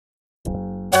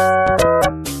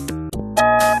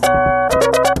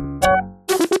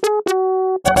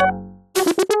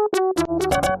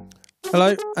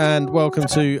Hello and welcome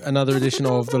to another edition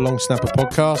of the Long Snapper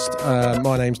podcast.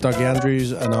 My name's Dougie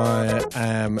Andrews and I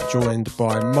am joined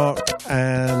by Mark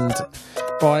and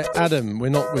by Adam. We're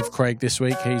not with Craig this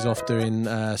week. He's off doing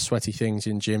sweaty things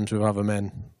in gyms with other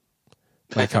men.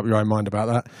 Make up your own mind about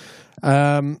that.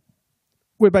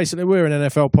 We're an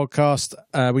NFL podcast.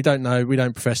 We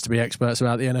don't profess to be experts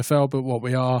about the NFL, but what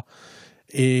we are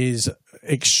is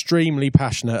extremely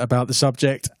passionate about the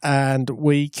subject, and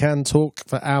we can talk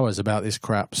for hours about this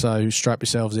crap. So strap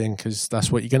yourselves in, because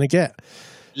that's what you're going to get.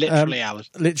 Literally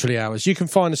hours. Literally hours. You can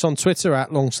find us on Twitter at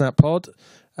LongSnapPod.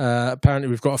 Apparently,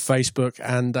 we've got a Facebook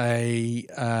and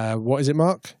a what is it,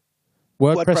 Mark?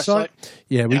 WordPress site.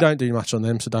 Yeah, we don't do much on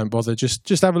them, so don't bother.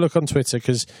 Just have a look on Twitter,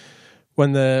 because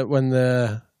when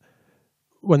the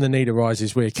need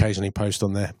arises, we occasionally post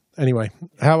on there. Anyway,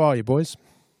 how are you, boys?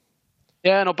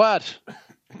 Yeah, not bad.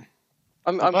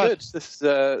 I'm good. This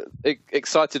is,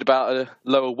 excited about a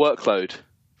lower workload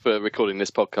for recording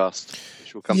this podcast,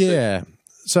 which will come soon.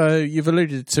 So you've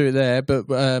alluded to it there, but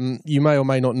you may or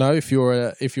may not know, if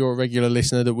you're a regular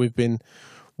listener, that we've been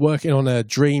working on a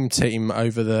dream team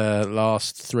over the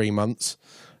last 3 months,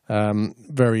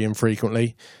 very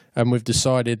infrequently. And we've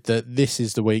decided that this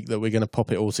is the week that we're going to pop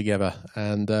it all together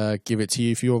and give it to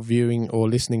you for your viewing or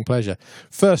listening pleasure.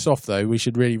 First off, though, we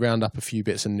should really round up a few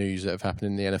bits of news that have happened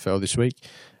in the NFL this week.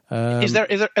 Are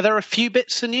there a few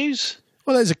bits of news?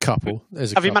 Well, there's a couple.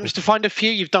 Have you managed to find a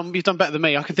few? You've done better than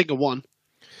me. I can think of one.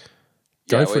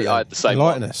 Go for it. I had the same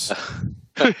Enlighten one. us.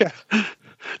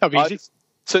 That'd be easy.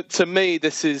 To me,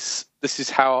 this is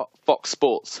how Fox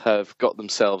Sports have got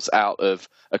themselves out of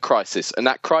a crisis, and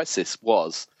that crisis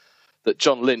was that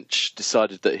John Lynch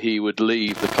decided that he would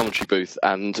leave the commentary booth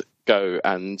and go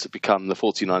and become the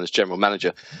 49ers general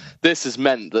manager. This has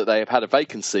meant that they have had a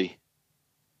vacancy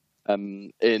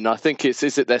in, I think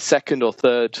is it their second or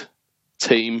third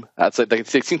team? So they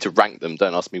seem to rank them,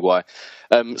 don't ask me why.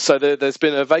 So there's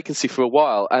been a vacancy for a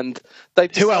while, and they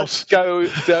go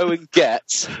and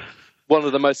get one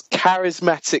of the most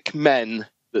charismatic men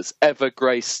that's ever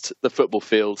graced the football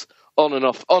field, on and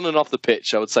off the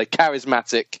pitch. I would say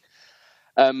charismatic.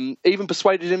 Even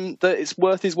persuaded him that it's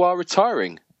worth his while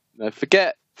retiring.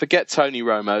 Forget Tony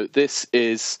Romo. This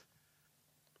is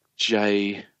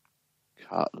Jay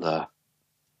Cutler.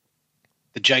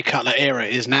 The Jay Cutler era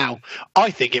is now. I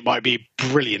think it might be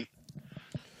brilliant.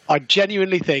 I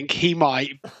genuinely think he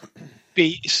might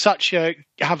be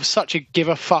have such a give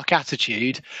a fuck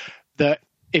attitude that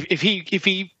if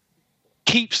he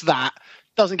keeps that,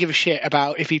 doesn't give a shit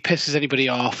about if he pisses anybody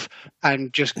off,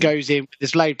 and just goes in with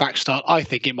this laid back style, I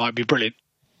think it might be brilliant.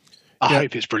 I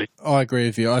hope it's brilliant. I agree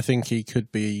with you. I think he could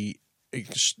be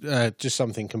just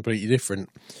something completely different.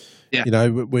 Yeah. You know,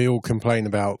 we all complain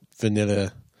about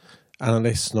vanilla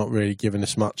analysts not really giving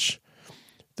us much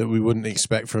that we wouldn't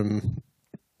expect from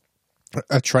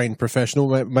a trained professional.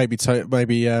 Maybe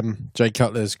Jay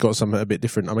Cutler's got something a bit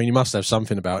different. I mean, he must have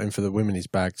something about him for the women he's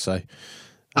bagged. So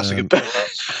that's a good point.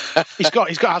 He's got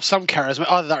to have some charisma.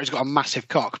 Either that, or he's got a massive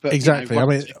cock. But exactly. I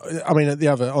mean, at the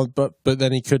other, but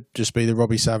then he could just be the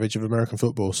Robbie Savage of American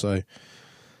football. So,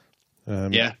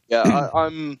 I'm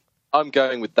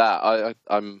going with that.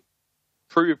 I'm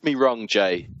prove me wrong,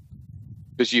 Jay,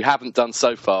 because you haven't done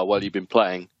so far while you've been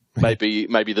playing. Maybe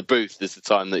the booth is the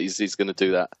time that he's going to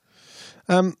do that.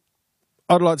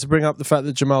 I'd like to bring up the fact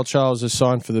that Jamal Charles has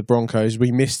signed for the Broncos.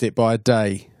 We missed it by a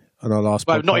day on our last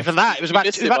podcast. Not even that. It was about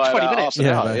 20 minutes.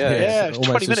 Yeah, 20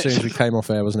 almost minutes. as soon as we came off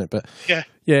air, wasn't it? But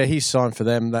yeah, he's signed for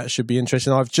them. That should be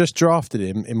interesting. I've just drafted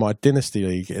him in my Dynasty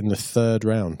League in the 3rd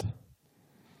round.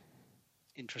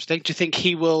 Interesting. Do you think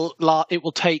it will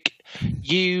take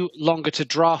you longer to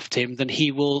draft him than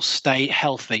he will stay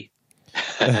healthy?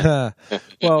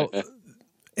 Well,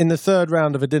 in the 3rd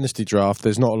round of a dynasty draft,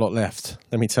 there's not a lot left.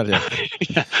 Let me tell you.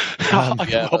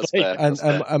 That's fair.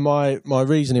 And my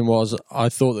reasoning was I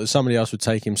thought that somebody else would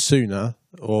take him sooner,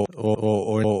 or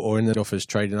in the offers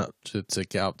trading up to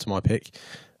get up to my pick.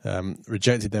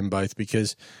 Rejected them both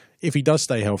because if he does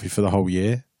stay healthy for the whole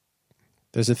year,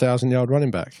 there's a 1,000-yard running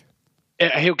back.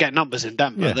 He'll get numbers in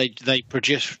Denver. Yeah. They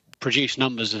produce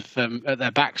numbers of at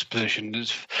their backs position.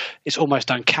 It's almost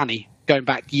uncanny going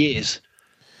back years.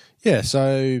 Yeah,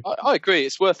 so I agree.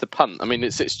 It's worth a punt. I mean,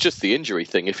 it's just the injury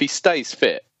thing. If he stays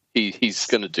fit, he's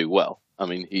going to do well. I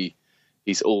mean,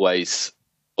 he's always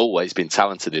been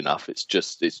talented enough. It's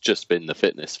just been the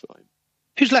fitness for him.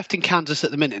 Who's left in Kansas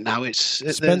at the minute now? It's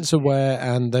Spencer Ware,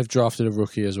 and they've drafted a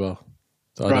rookie as well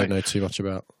that I don't know too much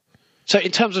about. So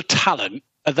in terms of talent,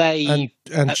 are they and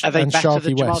better Sharky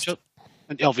than Jamal West? Johnson?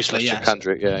 Obviously, That's yes.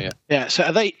 Kendrick, yeah. Yeah. So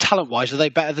are they talent-wise? Are they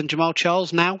better than Jamal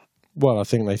Charles now, Well, I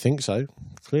think they think so,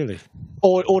 clearly.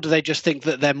 or do they just think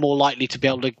that they're more likely to be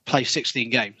able to play 16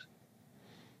 games?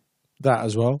 That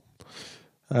as well.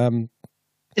 I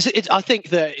think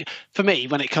that for me,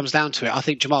 when it comes down to it, I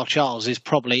think Jamal Charles is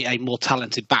probably a more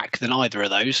talented back than either of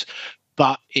those.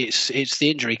 But it's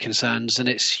the injury concerns, and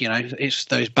it's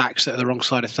those backs that are the wrong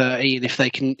side of 30. And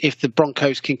if the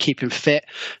Broncos can keep him fit,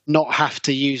 not have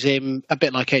to use him a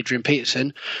bit like Adrian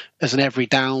Peterson as an every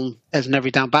down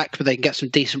back, but they can get some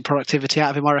decent productivity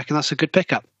out of him. I reckon that's a good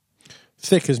pickup.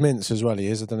 Thick as mince as well he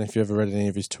is. I don't know if you ever read any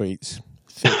of his tweets.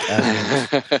 Thick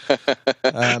as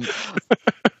mince.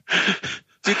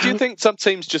 Do you think some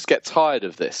teams just get tired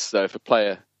of this? So if a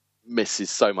player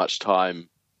misses so much time,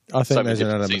 I think there's an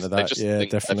element of that. Yeah,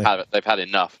 definitely. They've had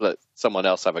enough. Let someone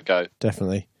else have a go.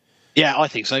 Definitely. Yeah, I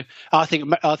think so. I think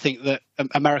that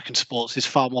American sports is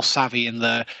far more savvy in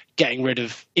the getting rid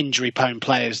of injury-prone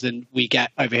players than we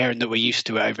get over here, and that we're used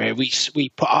to it over here. We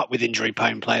put up with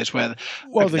injury-prone players where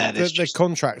the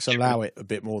contracts allow it a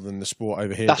bit more than the sport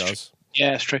over here does. True.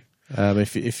 Yeah, that's true.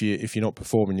 If you're not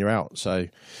performing, you're out. So.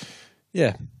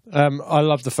 Yeah, I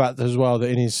love the fact as well that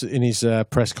in his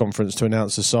press conference to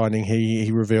announce the signing,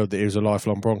 he revealed that he was a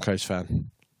lifelong Broncos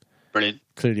fan. Brilliant.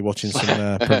 Clearly watching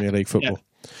some Premier League football.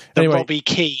 Yeah. Anyway, the Robbie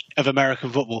Key of American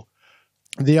football.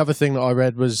 The other thing that I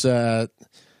read was one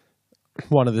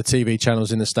of the TV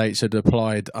channels in the States had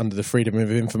applied under the Freedom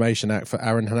of Information Act for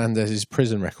Aaron Hernandez's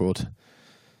prison record.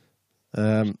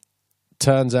 Turns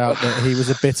out that he was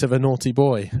a bit of a naughty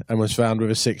boy and was found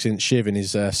with a 6-inch shiv in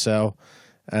his cell.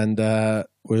 And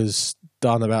was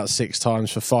done about 6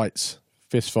 times for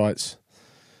fist fights.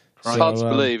 It's hard to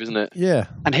believe, isn't it? Yeah.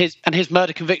 And his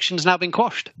murder conviction's now been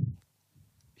quashed.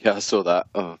 Yeah, I saw that.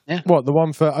 Oh. Yeah. What, the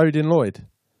one for Odin Lloyd?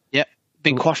 Yeah,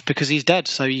 been quashed because he's dead.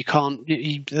 So you can't.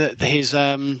 He is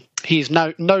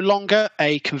no longer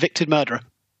a convicted murderer.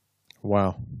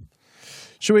 Wow.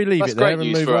 Should we leave that's it there and move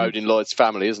on? That's great news for Odin Lloyd's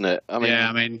family, isn't it? I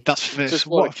mean, that's just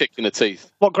what a kick in the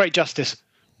teeth. What great justice.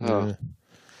 Oh. Yeah.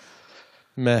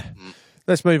 Meh.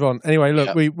 Let's move on. Anyway,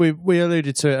 look, we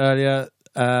alluded to it earlier.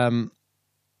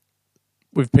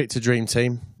 We've picked a dream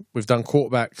team. We've done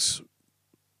quarterbacks,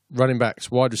 running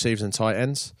backs, wide receivers, and tight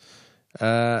ends.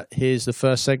 Here's the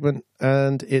first segment,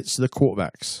 and it's the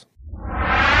quarterbacks.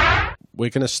 We're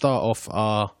going to start off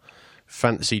our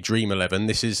fantasy dream 11.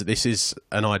 This is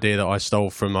an idea that I stole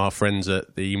from our friends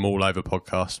at the Mall Over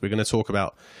podcast. We're going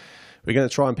to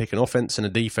try and pick an offense and a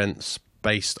defense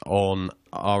based on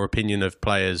our opinion of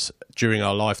players during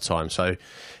our lifetime. So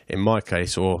in my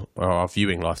case, or our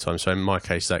viewing lifetime. So in my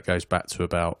case, that goes back to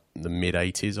about the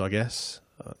mid-80s, I guess.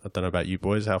 I don't know about you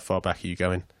boys. How far back are you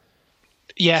going?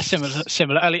 Yeah, similar.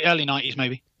 Early 90s,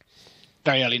 maybe.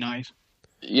 Very early 90s.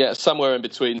 Yeah, somewhere in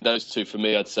between those two for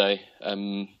me, I'd say.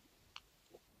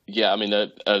 Yeah, I mean,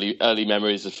 early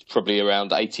memories of probably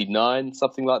around 89,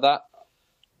 something like that.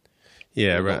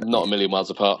 Yeah, right. Not a million miles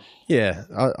apart. Yeah,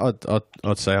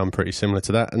 I'd say I'm pretty similar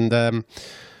to that. And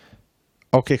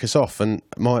I'll kick us off. And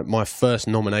my first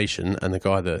nomination, and the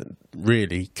guy that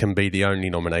really can be the only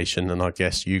nomination, and I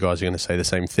guess you guys are going to say the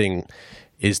same thing,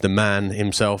 is the man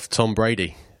himself, Tom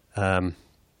Brady.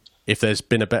 If there's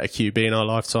been a better QB in our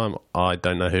lifetime, I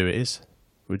don't know who it is.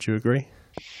 Would you agree?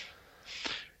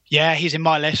 Yeah, he's in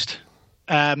my list.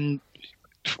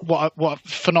 What a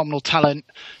phenomenal talent.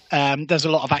 There's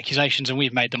a lot of accusations, and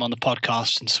we've made them on the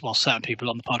podcast, and certain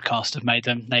people on the podcast have made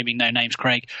them, naming no names,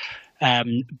 Craig.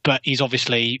 But he's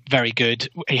obviously very good.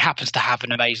 He happens to have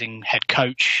an amazing head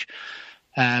coach.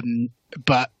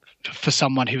 But for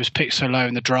someone who was picked so low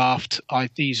in the draft,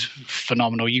 he's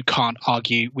phenomenal. You can't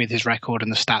argue with his record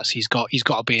and the stats he's got. He's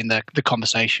got to be in the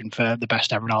conversation for the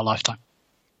best ever in our lifetime.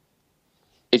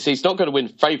 He's not going to win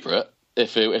favourite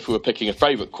if we were picking a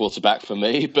favourite quarterback for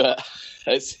me, but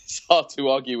it's hard to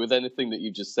argue with anything that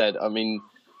you just said. I mean,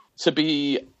 to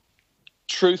be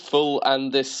truthful,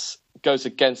 and this goes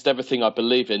against everything I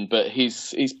believe in, but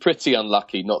he's pretty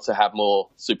unlucky not to have more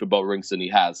Super Bowl rings than he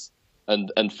has, and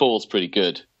 4's pretty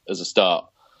good as a start.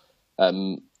 I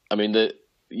mean,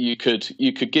 you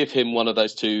could give him one of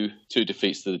those two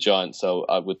defeats to the Giants. So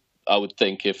I would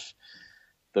think if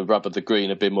the rub of the green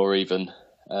had been more even.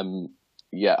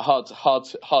 Yeah, hard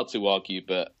to argue,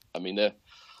 but I mean, there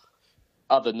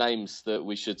are other names that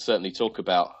we should certainly talk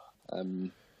about,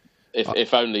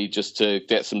 if only just to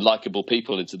get some likable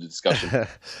people into the discussion.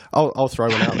 I'll throw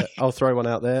one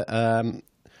out there.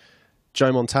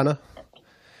 Joe Montana,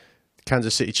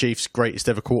 Kansas City Chiefs' greatest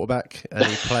ever quarterback, and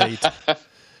he played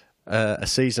a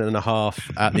season and a half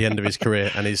at the end of his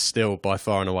career, and is still by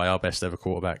far and away our best ever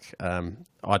quarterback. I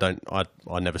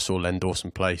never saw Len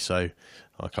Dawson play, so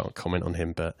I can't comment on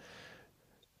him. But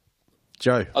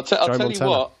Joe, I'll tell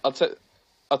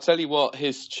you what.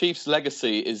 His Chiefs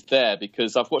legacy is there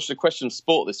because I've watched A Question of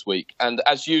Sport this week, and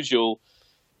as usual,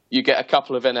 you get a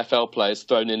couple of NFL players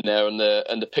thrown in there on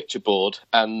the picture board,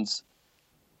 and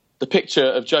the picture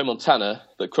of Joe Montana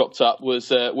that cropped up was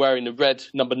wearing the red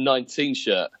number 19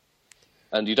 shirt,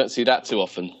 and you don't see that too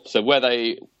often. So whether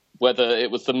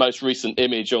it was the most recent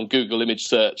image on Google image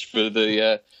search for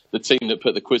the team that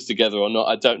put the quiz together or not,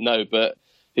 I don't know, but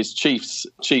his Chiefs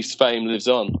fame lives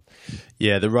on.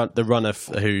 Yeah, the runner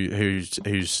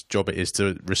whose job it is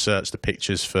to research the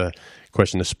pictures for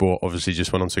Question of Sport obviously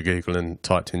just went onto Google and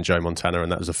typed in Joe Montana,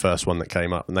 and that was the first one that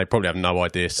came up. And they probably have no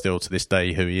idea still to this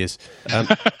day who he is.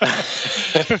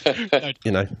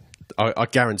 You know, I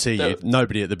guarantee you,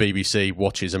 nobody at the BBC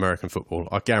watches American football.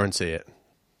 I guarantee it.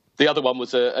 The other one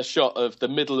was a shot of the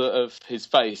middle of his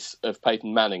face of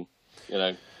Peyton Manning. You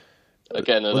know,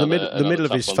 again, the middle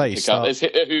of his face.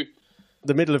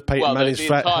 The middle of Peyton Manning's face.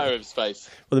 The entire of his face.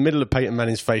 Well, the middle of Peyton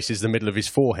Manning's face is the middle of his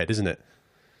forehead, isn't it?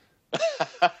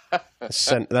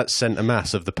 That's centre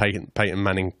mass of the Peyton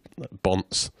Manning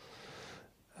bonds.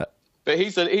 But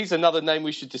he's another name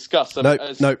we should discuss. No.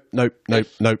 Veto.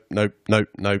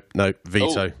 Oh.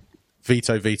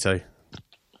 Veto.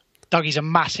 Dougie's a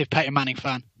massive Peyton Manning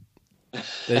fan.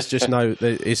 There's just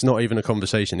it's not even a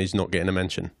conversation. He's not getting a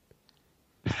mention.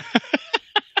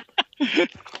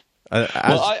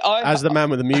 As the man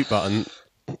with the mute button.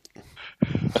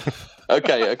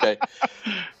 Okay.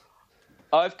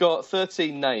 I've got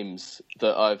 13 names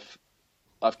that I've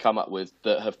come up with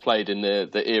that have played in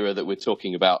the era that we're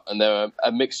talking about, and they're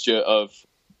a mixture of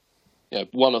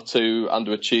one or two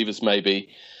underachievers,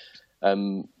 maybe,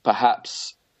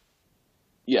 perhaps,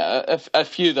 a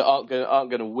few that aren't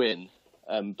going to win,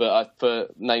 but for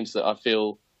names that I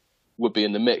feel would be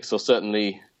in the mix, or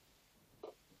certainly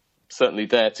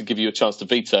there to give you a chance to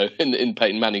veto in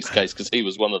Peyton Manning's case, because he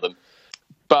was one of them.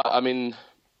 But I mean,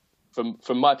 from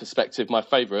my perspective, my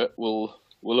favourite will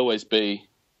always be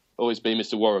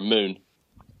Mr. Warren Moon,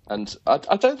 and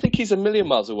I don't think he's a million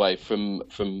miles away from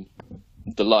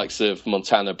the likes of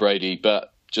Montana, Brady,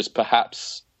 but just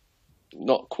perhaps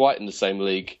not quite in the same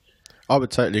league. I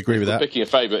would totally agree with that. Picking a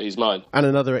favourite, he's mine, and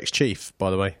another ex-Chief,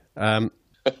 by the way.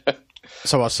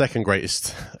 So our second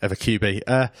greatest ever QB.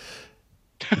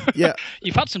 Yeah,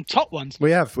 you've had some top ones.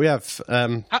 We have.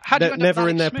 How do you never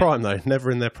in their Smith? prime though. Never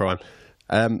in their prime.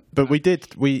 But we did.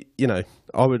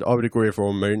 I would agree with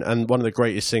Warren Moon. And one of the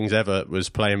greatest things ever was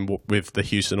playing with the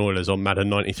Houston Oilers on Madden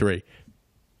 '93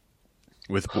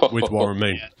 with Warren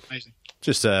Moon. Yeah, amazing.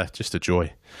 Just a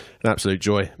joy, an absolute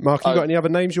joy. Mark, you got any other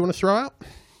names you want to throw out?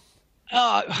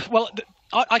 Well,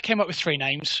 I came up with 3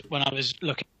 names when I was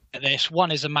looking at this.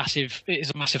 One is a massive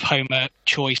homer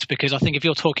choice, because I think if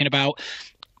you're talking about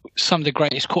some of the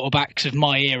greatest quarterbacks of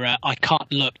my era, I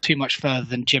can't look too much further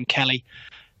than Jim Kelly.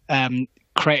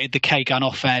 Created the K-gun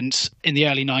offense in the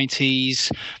early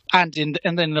 90s and then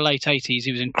in the late 80s.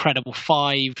 He was incredible.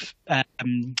 5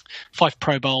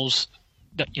 Pro Bowls,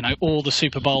 all the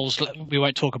Super Bowls. We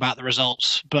won't talk about the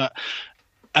results, but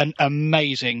an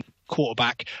amazing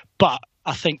quarterback. But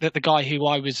I think that the guy who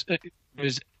I was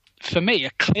for me,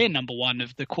 a clear number one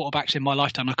of the quarterbacks in my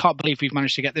lifetime. I can't believe we've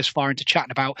managed to get this far into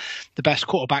chatting about the best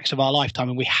quarterbacks of our lifetime,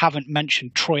 and we haven't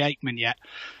mentioned Troy Aikman yet.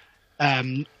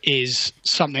 Is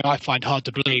something I find hard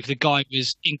to believe. The guy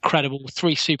was incredible.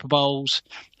 3 Super Bowls,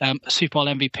 Super Bowl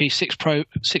MVP, 6 Pro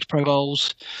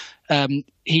Bowls.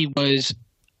 He was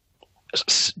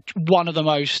one of the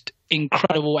most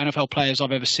incredible NFL players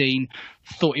I've ever seen.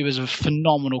 Thought he was a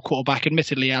phenomenal quarterback.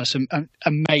 Admittedly, he had some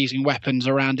amazing weapons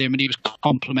around him, and he was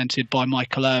complemented by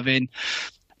Michael Irvin.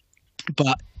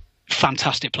 But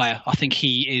fantastic player. I think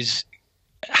he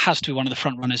has to be one of the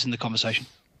front runners in the conversation.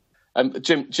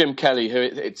 Jim Kelly, who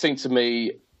it seemed to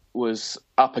me was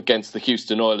up against the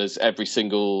Houston Oilers every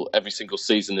single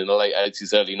season in the late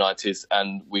 80s, early 90s,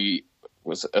 and we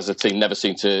was as a team never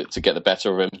seemed to get the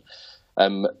better of him.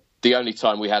 The only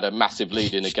time we had a massive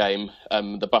lead in a game,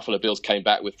 the Buffalo Bills came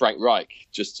back with Frank Reich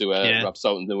just to rub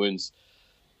salt in the wounds.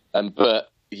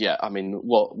 But yeah, I mean,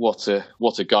 what a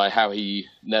guy! How he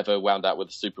never wound up with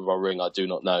a Super Bowl ring, I do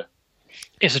not know.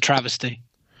 It's a travesty.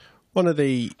 One of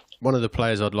the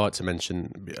players I'd like to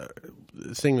mention,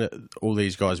 the thing that all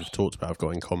these guys we've talked about have got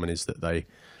in common is that they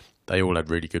all had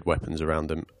really good weapons around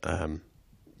them.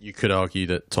 You could argue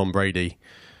that Tom Brady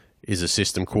is a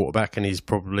system quarterback, and he's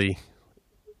probably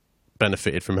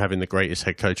benefited from having the greatest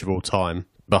head coach of all time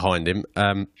behind him.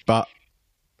 But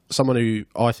someone who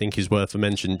I think is worth a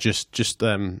mention, just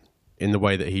in the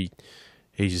way that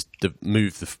he's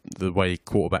moved the way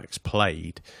quarterbacks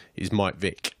played, is Mike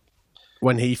Vick.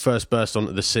 When he first burst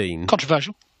onto the scene,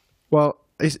 Controversial. Well,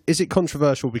 is it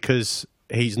controversial because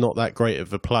he's not that great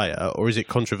of a player, or is it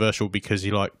controversial because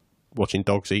you like watching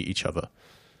dogs eat each other?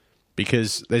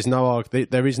 Because there is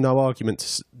no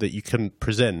argument that you can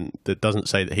present that doesn't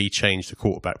say that he changed the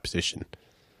quarterback position.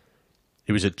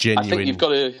 It was a genuine. I think you've got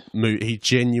to. He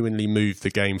genuinely moved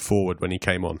the game forward when he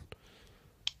came on.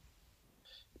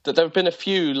 There have been a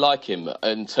few like him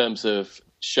in terms of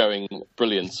showing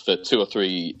brilliance for 2 or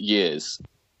 3 years,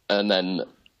 and then,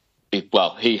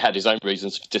 he had his own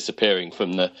reasons for disappearing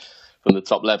from the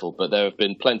top level. But there have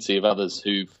been plenty of others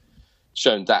who've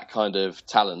shown that kind of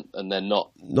talent, and they're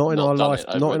not in our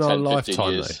lifetime. Not in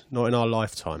our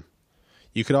lifetime.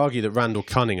 You could argue that Randall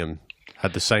Cunningham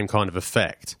had the same kind of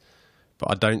effect, but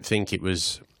I don't think it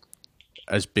was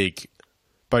as big,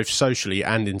 both socially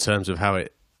and in terms of how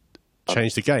it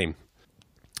changed the game.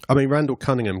 I mean, Randall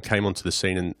Cunningham came onto the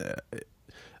scene and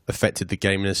affected the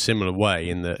game in a similar way,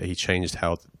 in that he changed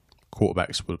how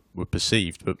quarterbacks were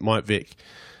perceived. But Mike Vick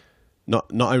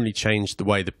not only changed the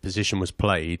way the position was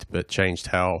played, but changed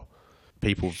how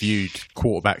people viewed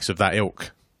quarterbacks of that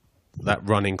ilk. That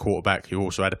running quarterback who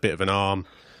also had a bit of an arm,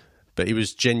 but he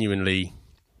was genuinely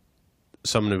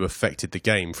someone who affected the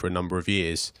game for a number of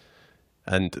years.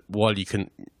 And while you can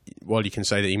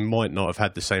say that he might not have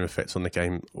had the same effects on the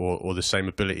game or the same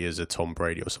ability as a Tom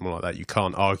Brady or someone like that, you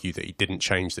can't argue that he didn't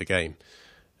change the game.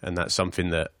 And that's something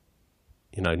that,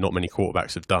 not many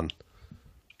quarterbacks have done.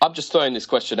 I'm just throwing this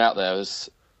question out there as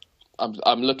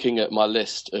I'm looking at my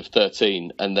list of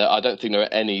 13, and I don't think there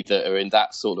are any that are in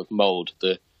that sort of mould,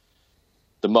 the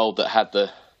mould that had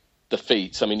the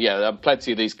feet. I mean,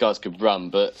 plenty of these guys could run,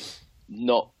 but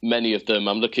not many of them.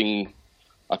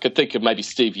 I could think of maybe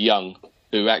Steve Young,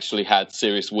 who actually had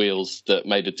serious wheels that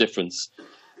made a difference.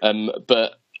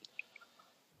 But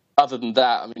other than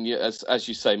that, I mean, as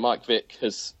you say, Mike Vick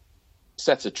has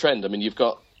set a trend. I mean, you've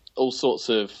got all sorts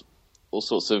of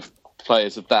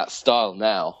players of that style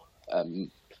now.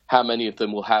 How many of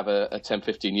them will have a 10,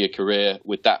 15-year career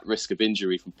with that risk of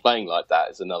injury from playing like that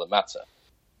is another matter.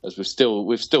 As we've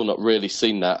still not really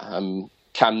seen that.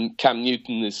 Cam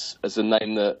Newton is a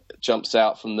name that jumps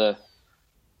out from the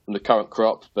current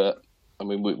crop, but I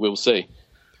mean we'll see.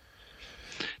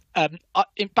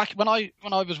 Back when I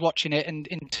was watching it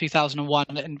in 2001,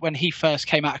 and when he first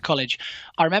came out of college,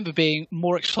 I remember being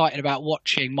more excited about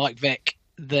watching Mike Vick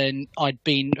than I'd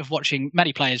been of watching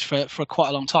many players for quite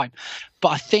a long time. But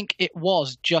I think it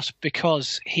was just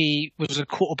because he was a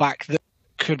quarterback that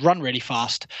could run really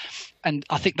fast. And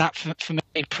I think that for me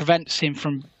prevents him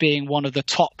from being one of the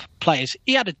top players.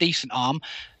 He had a decent arm,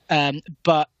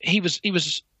 but he was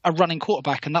a running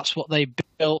quarterback, and that's what they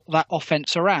built that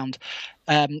offense around.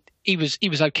 He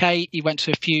was okay. He went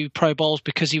to a few Pro Bowls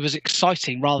because he was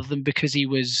exciting rather than because he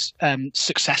was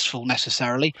successful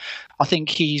necessarily. I think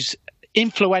he's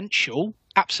influential,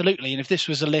 absolutely. And if this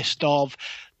was a list of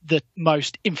the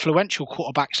most influential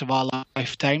quarterbacks of our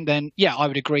lifetime, then yeah, I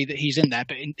would agree that he's in there.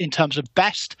 But in terms of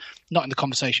best, not in the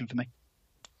conversation for me.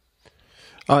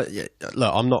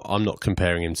 Look, I'm not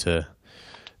comparing him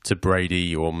to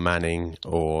Brady or Manning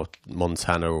or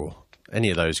Montana or any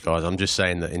of those guys. I'm just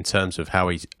saying that in terms of how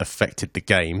he's affected the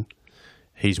game,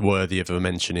 he's worthy of a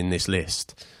mention in this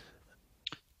list.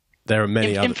 There are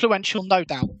many influential, no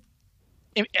doubt.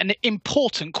 An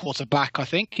important quarterback, I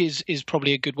think, is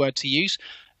probably a good word to use.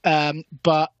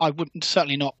 But I wouldn't,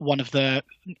 certainly not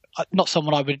not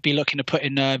someone I would be looking to put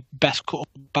in the best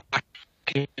quarterback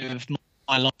of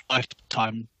my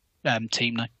lifetime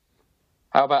team now.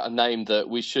 How about a name that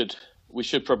we should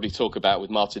probably talk about with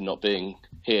Martin not being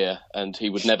here, and he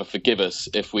would never forgive us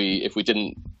if we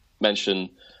didn't mention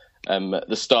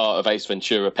the star of Ace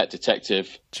Ventura, Pet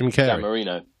Detective, Jim Carrey. Dan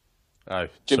Marino. Oh,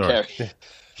 Jim sorry.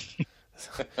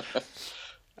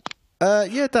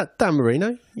 Carrey. Dan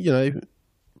Marino,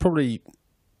 probably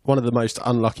one of the most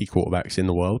unlucky quarterbacks in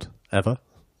the world ever.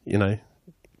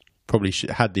 Probably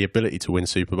had the ability to win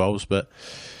Super Bowls, but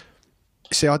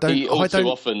see, He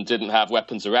often didn't have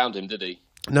weapons around him, did he?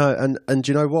 No, and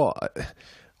do you know what?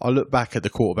 I look back at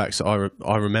the quarterbacks that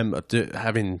I remember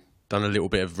having done a little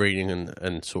bit of reading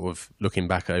and sort of looking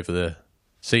back over the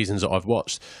seasons that I've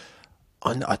watched.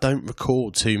 I don't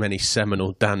recall too many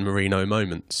seminal Dan Marino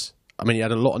moments. I mean, he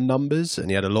had a lot of numbers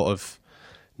and he had a lot of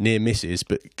near misses,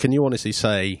 but can you honestly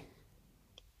say,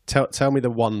 tell me the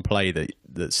one play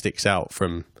that sticks out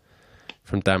from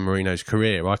Dan Marino's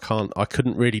career? I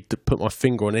couldn't really put my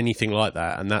finger on anything like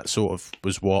that, and that sort of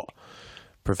was what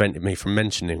prevented me from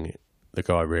mentioning the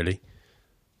guy, really.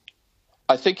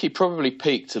 I think he probably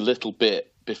peaked a little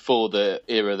bit before the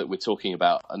era that we're talking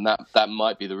about, and that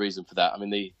might be the reason for that. I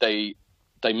mean, they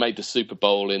made the Super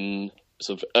Bowl in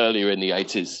sort of earlier in the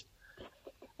 80s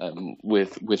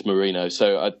with Marino.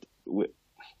 So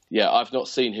I've not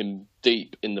seen him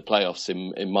deep in the playoffs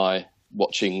in my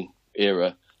watching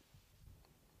era.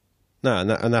 No,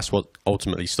 and that's what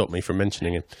ultimately stopped me from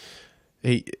mentioning him.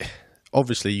 He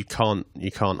obviously you can't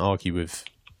argue with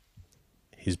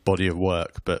his body of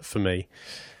work, but for me,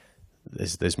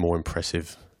 there's more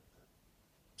impressive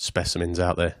specimens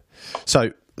out there.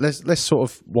 So let's sort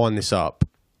of wind this up.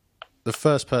 The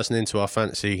first person into our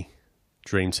fantasy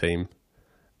dream team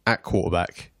at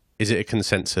quarterback, is it a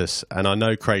consensus? And I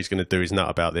know Craig's going to do his nut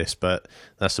about this, but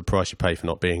that's the price you pay for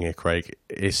not being here, Craig.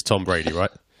 It's Tom Brady, right?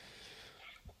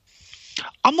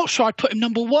 I'm not sure I'd put him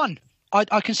number one.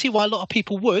 I can see why a lot of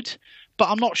people would, but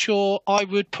I'm not sure I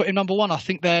would put him number one. I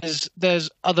think there's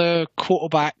other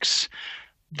quarterbacks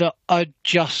that are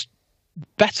just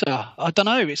better. I don't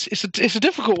know. It's a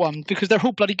difficult one because they're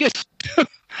all bloody good.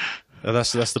 And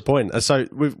that's the point. And so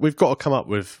we've got to come up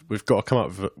with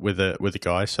a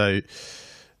guy. So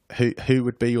who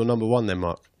would be your number one then,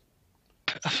 Mark?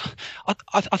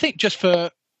 I think just for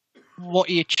what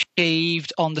he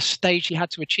achieved on the stage he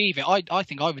had to achieve it, I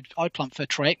think I'd plump for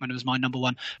Troy Aikman as my number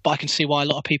one. But I can see why a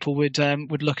lot of people would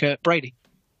look at Brady.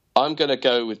 I'm going to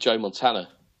go with Joe Montana.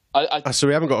 So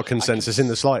we haven't got a consensus in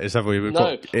the slightest, have we? We've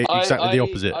got exactly the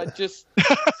opposite.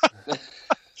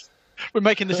 We're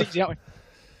making this easy, aren't we?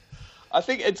 I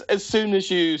think it's as soon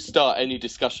as you start any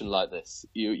discussion like this,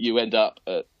 you end up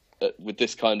with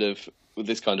this kind of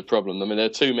problem. I mean, there are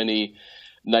too many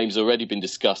names already been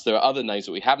discussed. There are other names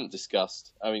that we haven't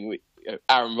discussed. I mean,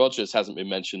 Aaron Rodgers hasn't been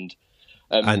mentioned,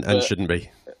 and shouldn't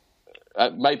be.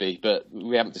 Maybe, but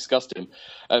we haven't discussed him.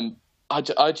 I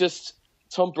just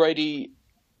Tom Brady.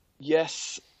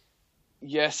 Yes.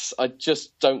 I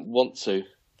just don't want to.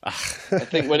 I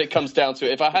think when it comes down to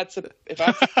it, if I had to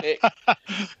pick.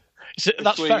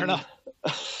 That's fair enough.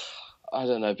 I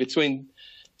don't know. Between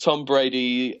Tom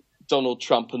Brady, Donald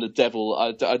Trump, and the devil,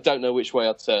 I don't know which way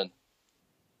I'd turn.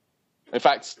 In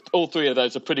fact, all three of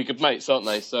those are pretty good mates, aren't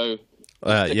they? So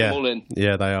stick them all in.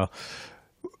 Yeah, they are.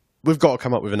 We've got to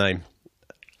come up with a name.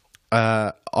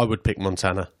 I would pick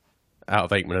Montana out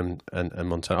of Aikman and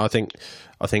Montana. I think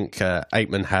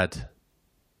Aikman had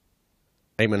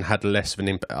less of an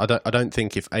impact. I don't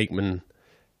think if Aikman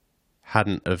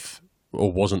hadn't have or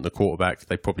wasn't the quarterback,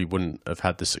 they probably wouldn't have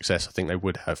had the success I think they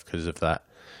would have because of that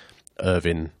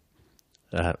Irvin.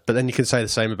 But then you can say the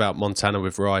same about Montana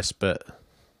with Rice, but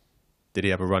did he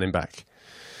have a running back?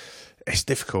 It's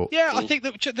difficult. Yeah, I think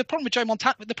that the problem with Joe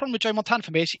Montana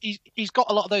for me is he's got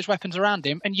a lot of those weapons around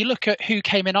him, and you look at who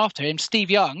came in after him,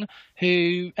 Steve Young,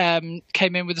 who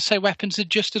came in with the same weapons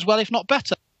just as well, if not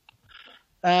better.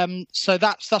 So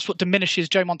that's what diminishes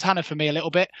Joe Montana for me a little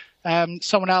bit.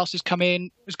 Someone else has come in,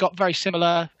 has got very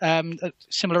similar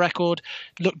record,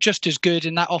 looked just as good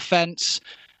in that offense.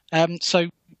 So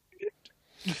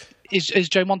is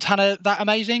Joe Montana that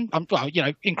amazing? Well,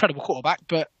 incredible quarterback,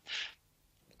 but.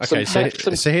 Okay, so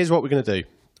here's what we're going to do,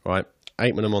 right?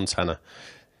 Aikman and Montana.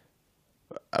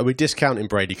 Are we discounting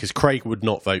Brady? Because Craig would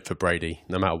not vote for Brady,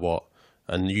 no matter what,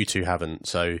 and you two haven't,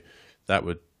 so that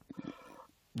would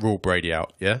rule Brady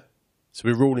out, yeah? So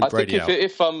we're ruling Brady out.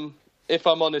 If I'm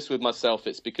honest with myself,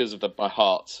 it's because of my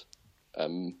heart.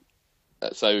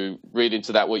 So read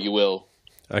into that what you will.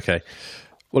 Okay.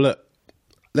 Well, look,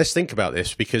 let's think about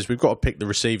this, because we've got to pick the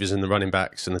receivers and the running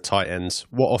backs and the tight ends.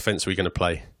 What offense are we going to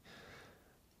play?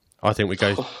 I think we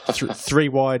go three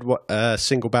wide,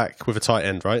 single back with a tight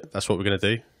end, right? That's what we're going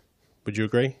to do. Would you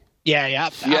agree? Yeah,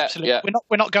 absolutely. Yeah.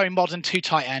 We're not going modern two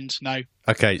tight ends, no.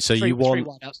 Okay, so you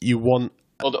want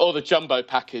or the jumbo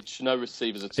package, no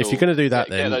receivers at all. If you're going to do that,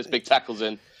 then get those big tackles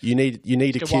in. You need a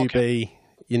QB.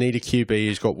 You need a QB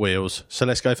who's got wheels. So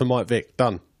let's go for Mike Vick.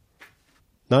 Done.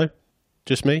 No,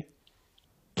 just me.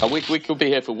 We could be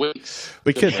here for weeks.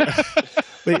 We could.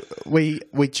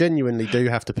 we genuinely do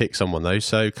have to pick someone though.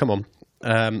 So come on.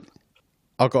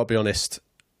 I've got to be honest.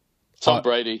 Tom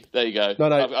Brady. There you go. No.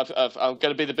 I'm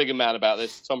going to be the bigger man about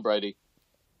this. Tom Brady.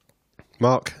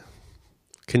 Mark,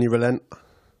 can you relent?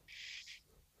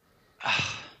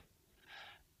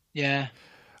 Yeah.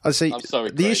 I see. I'm sorry,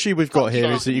 the Craig. issue we've got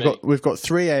here is that we've got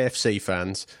three AFC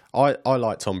fans. I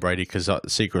like Tom Brady because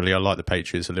secretly I like the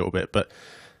Patriots a little bit, but.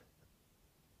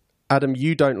 Adam,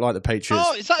 you don't like the Patriots.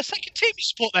 Oh, is that a second team you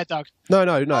support there, Doug? No.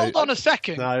 Hold on a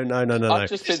second. No. I've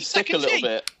just been sick a little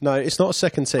bit. No, it's not a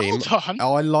second team. Hold on.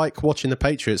 I like watching the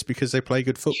Patriots because they play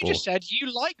good football. You just said you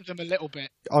like them a little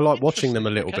bit. I like watching them a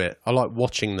little bit. I like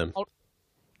watching them. I'll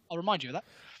remind you of that.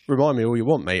 remind me all you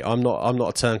want, mate. I'm not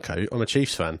a turncoat. I'm a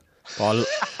Chiefs fan. But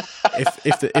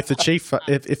if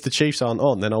the Chiefs aren't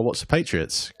on, then I'll watch the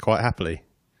Patriots quite happily.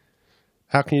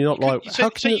 How can you not like?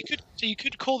 You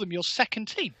could call them your second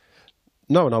team.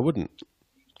 No, and I wouldn't.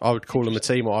 I would call them a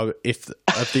team. If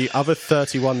of the other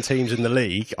 31 teams in the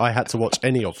league, I had to watch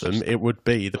any of them, it would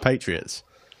be the Patriots.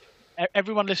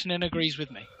 Everyone listening agrees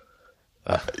with me.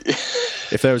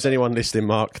 If there was anyone listening,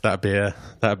 Mark, that'd be a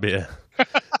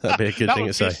good thing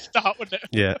to say. Start, wouldn't it?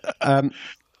 Yeah.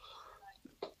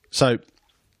 So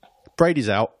Brady's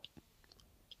out.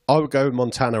 I would go with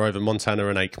Montana over Montana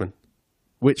and Aikman.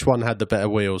 Which one had the better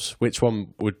wheels? Which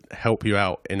one would help you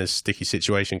out in a sticky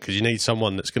situation? Because you need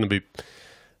someone that's going to be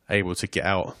able to get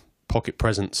out pocket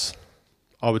presence.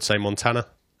 I would say Montana.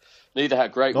 Neither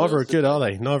had great wheels. Neither are good, are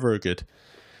they? Neither are good.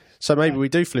 So maybe we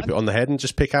do flip it on the head and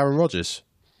just pick Aaron Rodgers.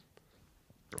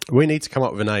 We need to come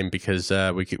up with a name because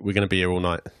we're going to be here all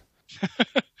night.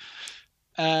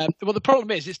 Well, the problem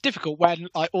is it's difficult when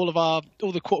like all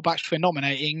the quarterbacks we're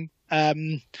nominating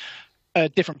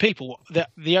different people.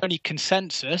 The only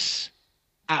consensus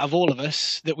out of all of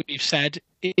us that we've said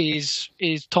is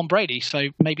Tom Brady. So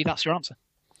maybe that's your answer.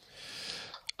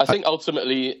 I think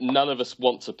ultimately none of us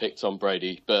want to pick Tom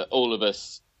Brady, but all of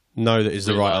us know that is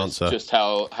the right answer. Just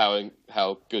how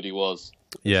good he was.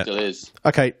 Yeah, still is.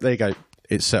 Okay, there you go.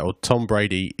 It's settled. Tom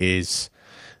Brady is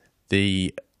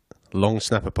the Long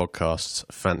Snapper Podcast's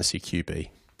fantasy QB.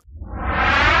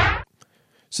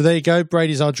 So there you go.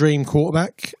 Brady's our dream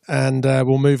quarterback, and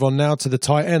we'll move on now to the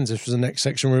tight ends. This was the next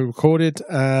section we recorded.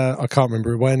 I can't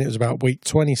remember when. It was about week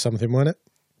 20 something, wasn't it?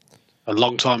 A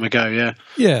long time ago, yeah.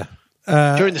 Yeah.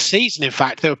 During the season, in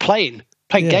fact, they were playing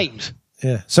games.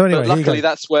 Yeah. So anyway, but luckily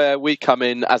that's where we come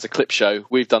in as a clip show.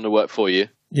 We've done the work for you,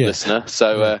 listener.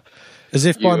 So as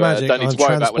if by magic, I'm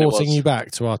transporting you back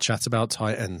to our chat about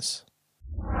tight ends.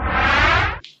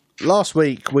 Last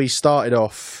week we started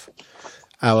off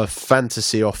our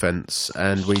fantasy offense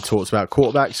and we talked about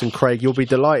quarterbacks. And Craig, you'll be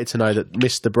delighted to know that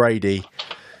Mr. Brady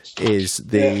is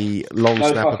the Long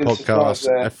Snapper Podcast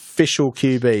official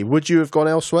QB. Would you have gone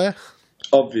elsewhere?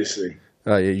 Obviously.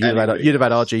 Oh, yeah, you'd have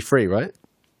had RG3, right?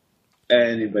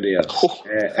 Anybody else?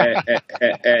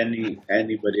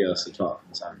 Anybody else apart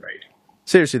from Tom Brady?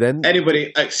 Seriously, then?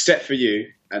 Anybody except for you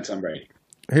and Tom Brady.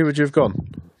 Who would you have gone?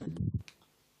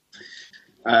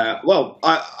 Well,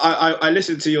 I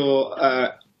listened to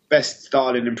your best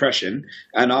Starling impression,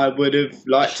 and I would have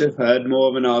liked to have heard more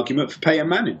of an argument for Peyton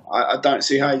Manning. I don't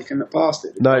see how you can look past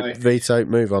it. No, veto,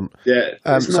 move on. Yeah,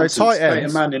 so tight ends.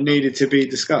 Peyton Manning needed to be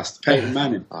discussed. Peyton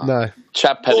Manning. No.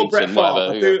 Chad Pennington,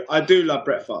 whatever. I do love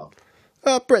Brett Favre.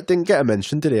 Brett didn't get a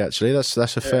mention, did he, actually? That's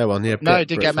a fair one. Yeah, no, he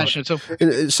didn't get a mention at all.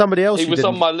 Somebody else. He was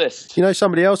on my list. You know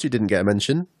somebody else who didn't get a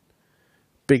mention?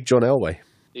 Big John Elway.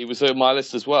 He was on my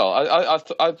list as well.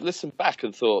 I listened back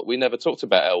and thought we never talked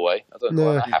about Elway. I don't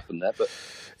know what happened there, but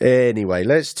anyway,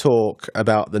 let's talk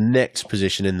about the next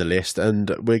position in the list, and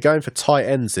we're going for tight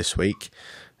ends this week.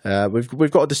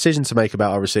 We've got a decision to make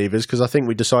about our receivers because I think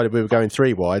we decided we were going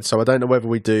 3 wide. So I don't know whether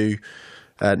we do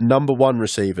number 1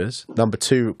 receivers, number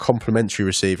 2 complementary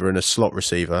receiver, and a slot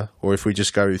receiver, or if we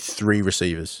just go 3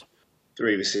 receivers.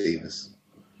 3 receivers.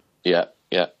 Yeah.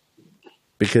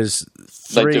 Because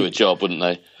they'd do a job, wouldn't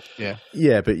they?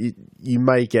 Yeah, but you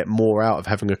may get more out of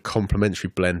having a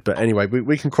complementary blend. But anyway,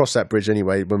 we can cross that bridge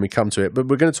anyway when we come to it. But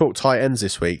we're going to talk tight ends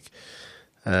this week.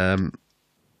 I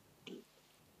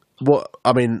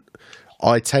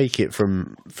take it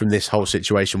from this whole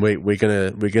situation, we're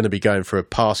gonna be going for a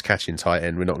pass catching tight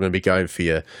end. We're not going to be going for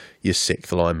your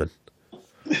 6th lineman.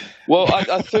 Well,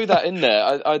 I threw that in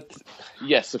there.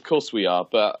 Yes, of course we are,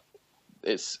 but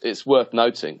it's worth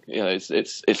noting. You know,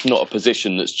 it's not a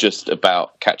position that's just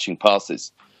about catching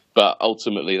passes, but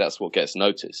ultimately that's what gets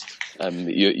noticed.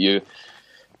 You're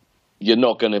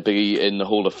not going to be in the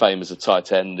Hall of Fame as a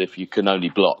tight end if you can only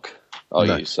block, are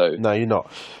you? So no, you're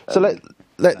not. So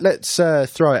let's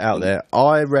throw it out there.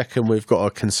 I reckon we've got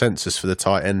a consensus for the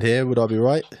tight end here. Would I be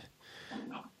right?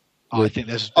 I think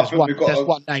there's one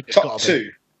name. Top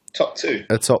two.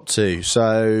 A top 2.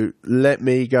 So let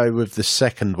me go with the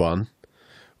second one.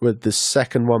 Would the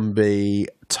second one be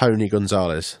Tony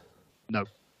Gonzalez? No.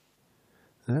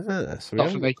 Not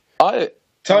for me.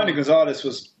 Tony Gonzalez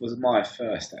was my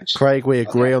first, actually. Craig, we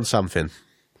agree on something.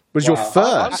 Was your first?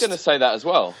 I'm going to say that as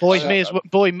well. Boys,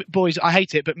 I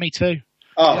hate it, but me too.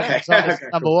 Oh, okay.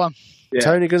 Number 1. Yeah.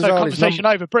 Tony Gonzalez. So conversation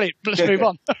over. Brilliant. Let's move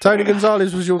on. Tony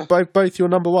Gonzalez was both your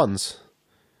number 1s.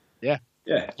 Yeah.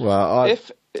 Well,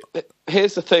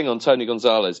 here's the thing on Tony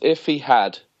Gonzalez: if he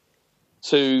had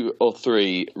 2 or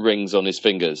 3 rings on his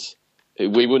fingers,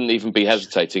 we wouldn't even be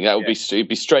hesitating. That would he'd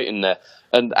be straight in there.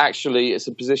 And actually, it's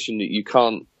a position that you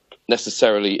can't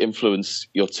necessarily influence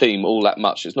your team all that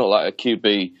much. It's not like a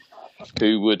QB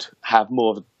who would have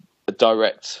more of a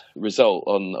direct result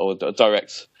on, or a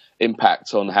direct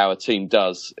impact on how a team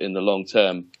does in the long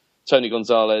term. Tony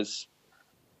Gonzalez,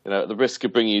 at the risk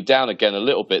of bringing you down again a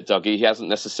little bit, Dougie, he hasn't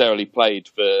necessarily played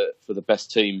for the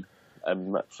best team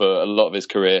for a lot of his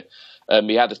career.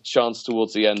 He had a chance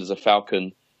towards the end as a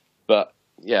Falcon, but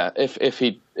yeah, if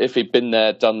he'd been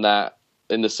there, done that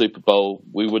in the Super Bowl,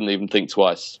 we wouldn't even think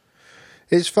twice.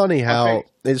 It's funny how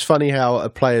a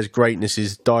player's greatness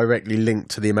is directly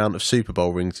linked to the amount of Super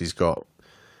Bowl rings he's got,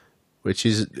 which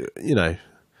is,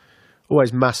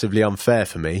 always massively unfair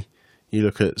for me. You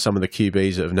look at some of the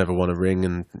QBs that have never won a ring,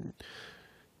 and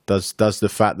does the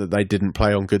fact that they didn't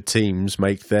play on good teams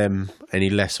make them any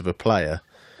less of a player?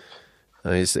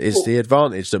 It's the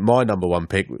advantage that my number one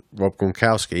pick, Rob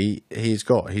Gronkowski, he's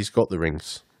got the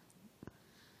rings.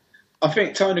 I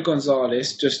think Tony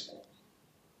Gonzalez, just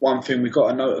one thing we've got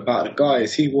to note about the guy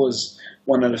is he was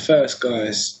one of the first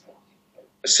guys,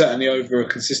 certainly over a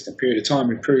consistent period of time,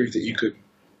 who proved that you could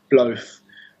both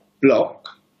block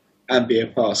and be a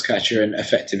pass catcher and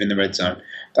effective in the red zone.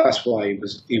 That's why he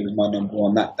was my number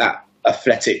one. That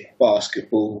athletic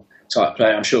basketball type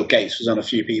player. I'm sure Gates was on a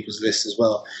few people's lists as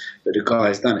well, but the guy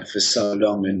has done it for so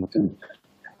long and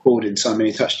pulled in so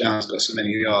many touchdowns, got so many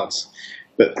yards.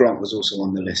 But Gronk was also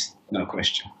on the list, no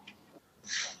question.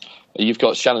 You've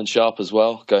got Shannon Sharp as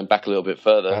well, going back a little bit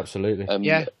further. Absolutely.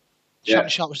 Shannon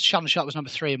Sharp was number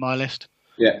 3 in my list.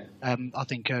 Yeah. I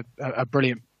think a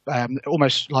brilliant,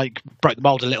 almost like broke the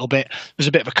mould a little bit. Was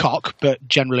a bit of a cock, but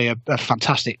generally a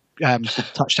fantastic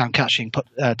touchdown catching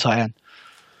tight end.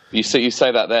 You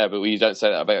say that there, but you don't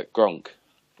say that about Gronk.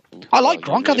 I like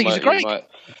Gronk. I think he's great.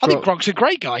 I think Gronk's a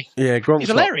great guy. Yeah, he's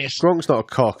hilarious. Gronk's not a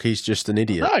cock. He's just an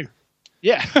idiot. No.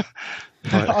 Yeah.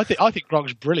 I think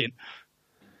Gronk's brilliant.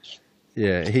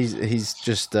 Yeah, he's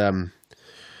just.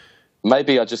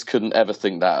 Maybe I just couldn't ever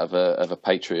think that of a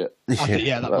Patriot.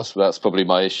 That's probably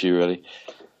my issue, really.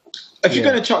 If you're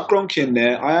going to chuck Gronk in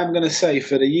there, I am going to say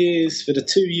for the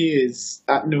 2 years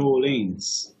at New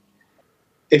Orleans,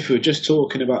 if we're just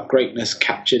talking about greatness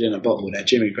captured in a bottle, there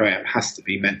Jimmy Graham has to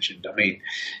be mentioned. I mean,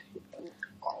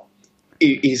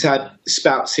 he's had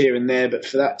spouts here and there, but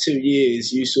for that 2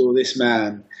 years, you saw this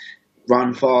man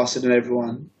run faster than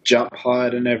everyone, jump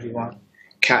higher than everyone,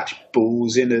 catch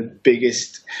balls in the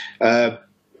biggest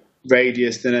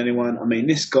radius than anyone. I mean,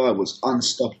 this guy was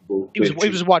unstoppable. He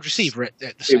was a wide receiver at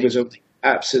the same. It was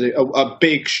a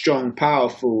big, strong,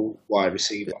 powerful wide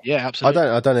receiver. Yeah, absolutely.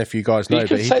 I don't know if you guys know, you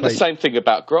can say the same thing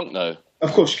about Gronk, though.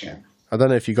 Of course you can. I don't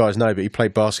know if you guys know, but he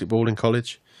played basketball in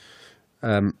college,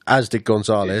 as did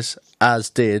Gonzalez, as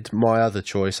did my other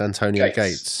choice, Antonio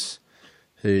Gates,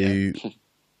 who,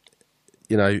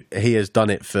 he has done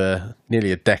it for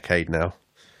nearly a decade now.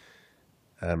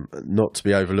 Not to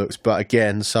be overlooked, but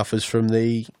again, suffers from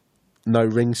the no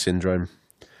ring syndrome.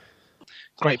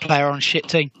 Great player on a shit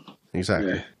team.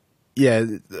 Exactly. Yeah,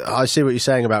 I see what you're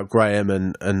saying about Graham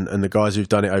and the guys who've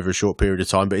done it over a short period of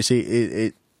time, but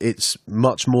it's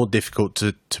much more difficult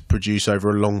to produce over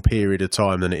a long period of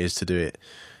time than it is to do it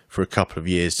for a couple of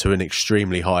years to an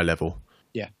extremely high level.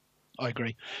 Yeah, I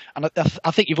agree. And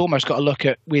I think you've almost got to look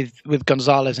at, with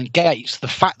Gonzalez and Gates, the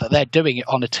fact that they're doing it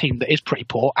on a team that is pretty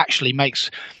poor actually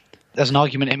makes, there's an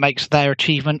argument, it makes their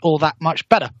achievement all that much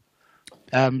better.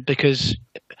 Because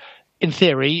in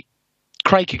theory,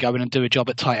 Craig could go in and do a job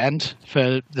at tight end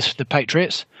for the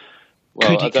Patriots.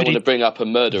 Well, I don't want to bring up a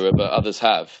murderer, but others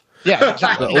have. Yeah,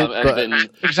 exactly.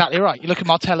 Exactly right. You look at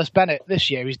Martellus Bennett this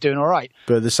year; he's doing all right.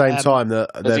 But at the same time, that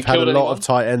they've had a lot of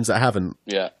tight ends that haven't.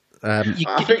 Yeah,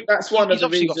 I think that's one of the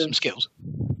reasons. He's obviously got some skills.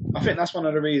 I think that's one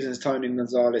of the reasons Tony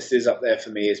Gonzalez is up there for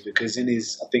me, is because in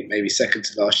his, I think maybe second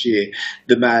to last year,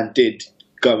 the man did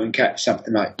go and catch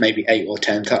something like maybe 8 or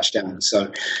 10 touchdowns.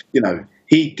 So,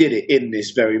 he did it in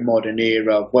this very modern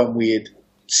era when we had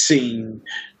seen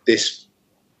this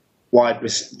wide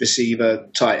receiver,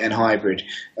 tight end hybrid.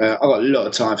 I've got a lot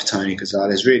of time for Tony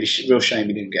Gonzalez. Real shame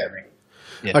he didn't get a ring.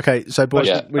 Yeah. Okay, so boys,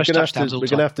 we're going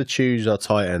to have to choose our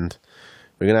tight end.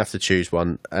 We're going to have to choose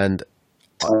one, and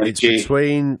it's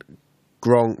between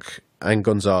Gronk and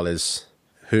Gonzalez.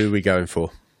 Who are we going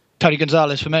for? Tony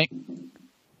Gonzalez for me.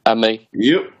 And me.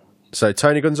 Yep. So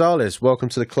Tony Gonzalez, welcome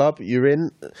to the club. You're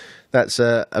in. That's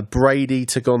a Brady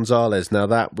to Gonzalez. Now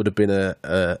that would have been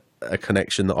a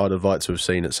connection that I'd have liked to have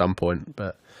seen at some point,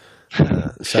 but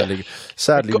sadly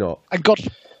not. And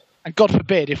And God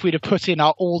forbid, if we'd have put in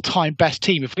our all-time best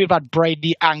team, if we'd have had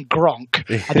Brady and Gronk,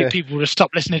 I think people would have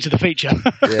stopped listening to the feature.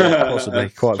 Yeah, possibly,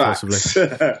 quite possibly.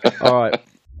 All right.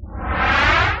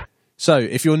 So,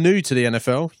 if you're new to the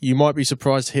NFL, you might be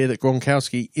surprised to hear that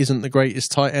Gronkowski isn't the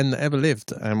greatest tight end that ever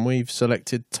lived, and we've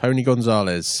selected Tony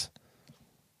Gonzalez.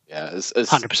 Yeah,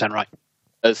 100% right.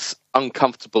 As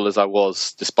uncomfortable as I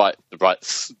was, despite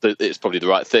it's probably the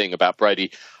right thing about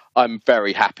Brady, I'm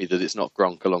very happy that it's not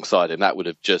Gronk alongside him. That would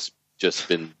have just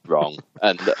been wrong.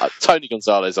 And Tony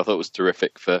Gonzalez, I thought, was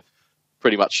terrific for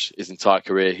pretty much his entire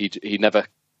career. He never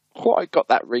quite got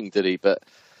that ring, did he? But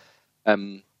a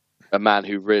man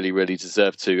who really, really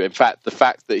deserved to. In fact, the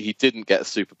fact that he didn't get a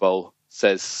Super Bowl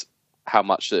says how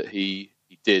much that he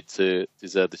did to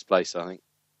deserve this place, I think.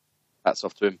 Hats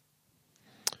off to him.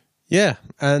 Yeah,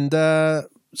 and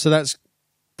so that's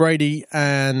Brady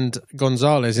and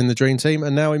Gonzalez in the dream team,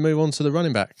 and now we move on to the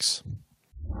running backs.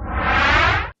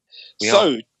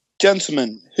 So,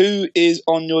 gentlemen, who is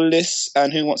on your list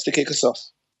and who wants to kick us off?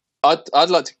 I'd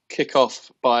like to kick off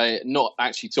by not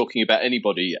actually talking about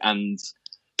anybody and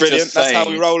brilliant. That's how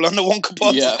we roll on the Wonka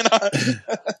Pod. Yeah.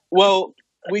 Well,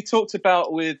 we talked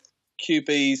about with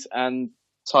QBs and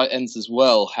tight ends as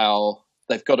well how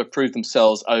they've got to prove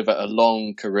themselves over a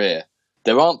long career.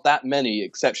 There aren't that many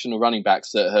exceptional running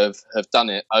backs that have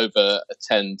done it over a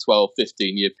 10, 12,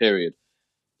 15-year period.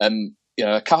 A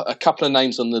couple of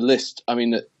names on the list, I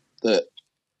mean, that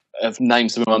have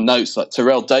names in my notes, like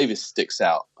Terrell Davis sticks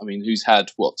out. I mean, who's had,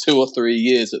 2 or 3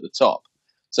 years at the top.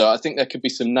 So I think there could be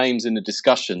some names in the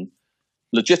discussion,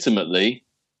 legitimately,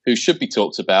 who should be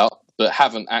talked about, but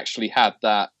haven't actually had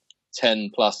that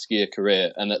 10-plus year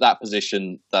career. And at that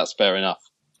position, that's fair enough.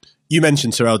 You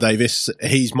mentioned Terrell Davis.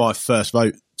 He's my first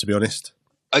vote, to be honest.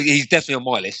 He's definitely on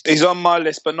my list. He's on my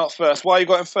list, but not first. Why you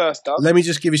got him first, Doug? Let me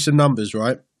just give you some numbers,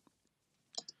 right?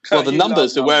 Well, the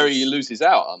numbers are where he loses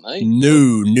out, aren't they?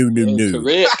 No.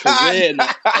 Career.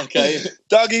 Okay.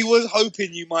 Dougie was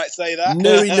hoping you might say that.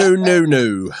 No.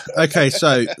 Okay,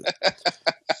 so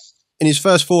in his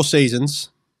first 4 seasons,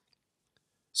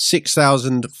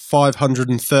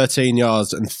 6,513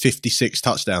 yards and 56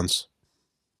 touchdowns.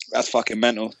 That's fucking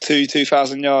mental.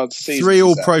 2,000 yards seasons. 3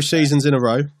 All-Pro seasons in a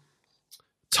row.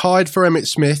 Tied for Emmitt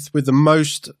Smith with the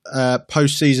most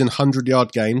postseason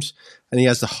 100-yard games, and he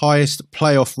has the highest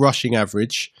playoff rushing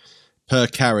average per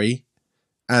carry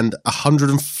and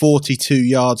 142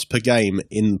 yards per game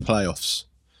in the playoffs.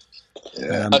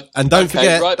 Yeah. And don't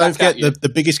forget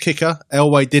the biggest kicker,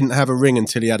 Elway didn't have a ring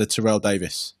until he had a Terrell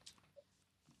Davis.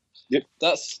 Yep.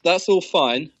 That's all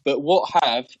fine, but what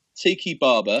have Tiki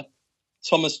Barber,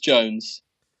 Thomas Jones,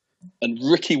 and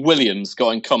Ricky Williams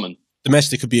got in common?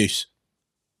 Domestic abuse.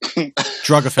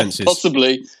 Drug offences.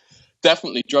 Possibly.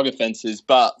 Definitely drug offences,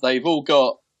 but they've all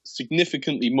got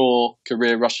significantly more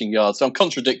career rushing yards. So I'm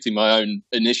contradicting my own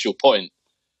initial point.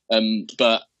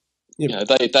 But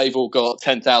they've all got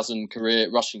 10,000 career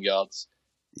rushing yards.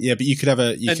 Yeah, but you could have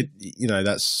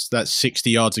that's 60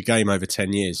 yards a game over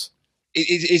 10 years.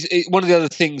 It's one of the other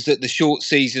things that the short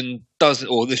season doesn't,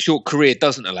 or the short career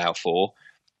doesn't allow for,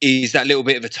 is that little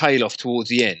bit of a tail off towards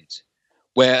the end,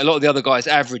 where a lot of the other guys'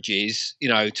 averages,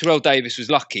 Terrell Davis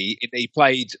was lucky in that he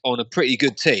played on a pretty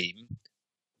good team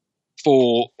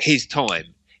for his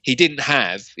time. He didn't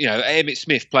have, Emmitt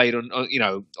Smith played on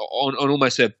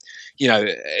almost a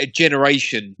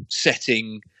generation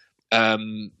setting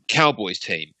Cowboys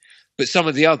team, but some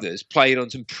of the others played on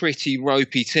some pretty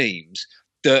ropey teams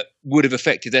that would have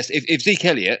affected this. If Zeke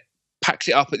Elliott packs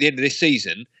it up at the end of this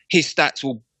season, his stats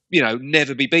will,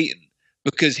 never be beaten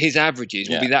because his averages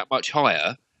will be that much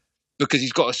higher because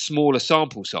he's got a smaller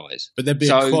sample size. But there'd be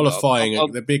a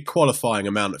qualifying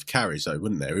amount of carries, though,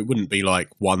 wouldn't there? It wouldn't be like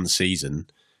one season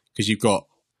because you've got.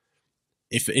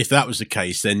 If that was the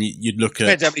case, then you'd look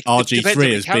at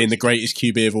RG3 as being the greatest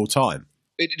QB of all time.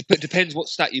 It depends what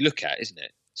stat you look at, isn't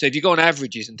it? So if you go on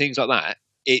averages and things like that,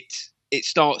 it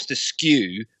starts to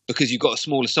skew because you've got a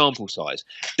smaller sample size.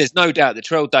 There's no doubt that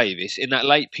Terrell Davis, in that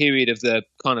late period of the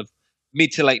kind of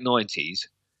mid to late 90s,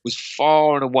 was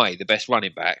far and away the best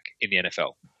running back in the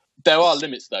NFL. There are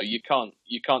limits, though. You can't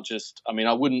just. I mean,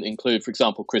 I wouldn't include, for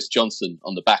example, Chris Johnson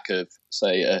on the back of,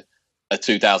 say, a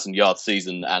 2,000-yard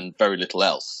season and very little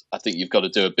else. I think you've got to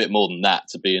do a bit more than that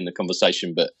to be in the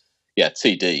conversation. But yeah,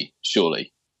 TD,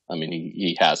 surely. I mean,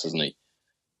 he has, hasn't he?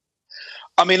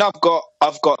 I mean, I've got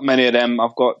many of them.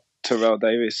 I've got Terrell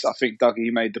Davis. I think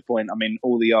Dougie made the point. I mean,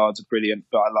 all the yards are brilliant,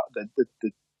 but I like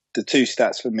the 2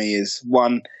 stats for me is,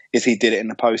 1 is he did it in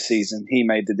the postseason. He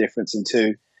made the difference. And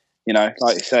 2,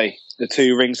 like you say, the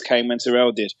 2 rings came when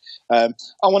Terrell did. I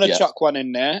want to chuck one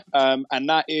in there, and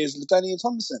that is LaDainian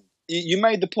Tomlinson. you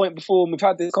made the point before, and we've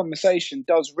had this conversation.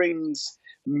 Does rings?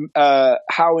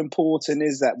 How important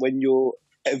is that when you're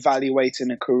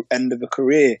evaluating end of a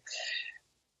career?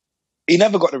 He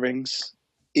never got the rings.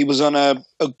 He was on a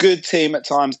good team at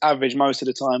times, average most of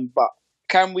the time. But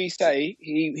can we say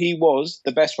he was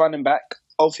the best running back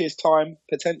of his time,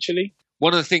 potentially?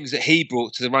 One of the things that he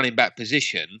brought to the running back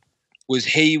position was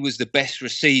he was the best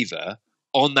receiver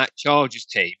on that Chargers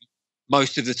team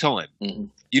most of the time. Mm-hmm.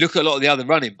 You look at a lot of the other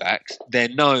running backs, they're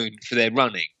known for their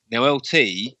running. Now, LT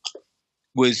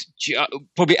was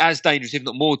probably as dangerous, if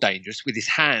not more dangerous, with his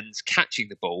hands catching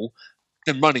the ball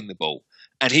than running the ball.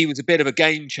 And he was a bit of a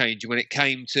game changer when it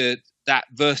came to that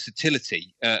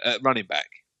versatility at running back.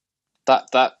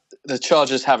 That the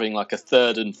Chargers having like a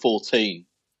 3rd and 14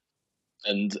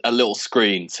 and a little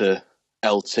screen to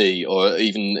LT, or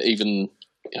even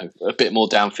a bit more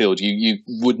downfield, you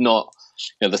would not.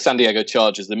 The San Diego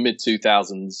Chargers, the mid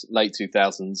 2000s, late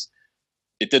 2000s,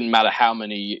 it didn't matter how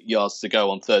many yards to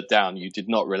go on 3rd down. You did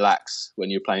not relax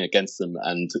when you're playing against them.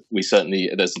 And we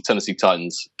certainly, as the Tennessee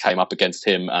Titans, came up against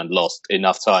him and lost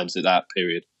enough times at that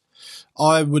period.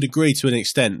 I would agree to an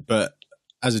extent, but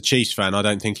as a Chiefs fan, I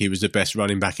don't think he was the best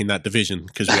running back in that division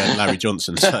because we had Larry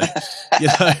Johnson. So,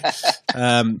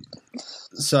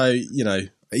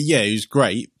 yeah, he was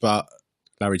great, but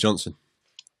Larry Johnson.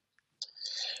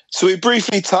 So we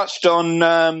briefly touched on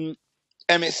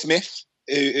Emmitt Smith,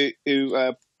 who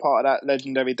part of that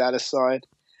legendary Dallas side.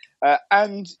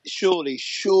 And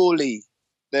surely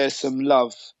there's some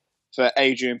love for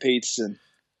Adrian Peterson.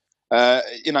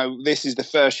 This is the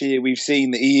first year we've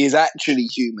seen that he is actually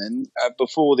human.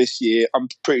 Before this year, I'm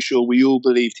pretty sure we all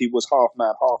believed he was half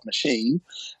man, half machine.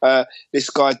 This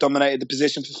guy dominated the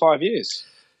position for 5 years.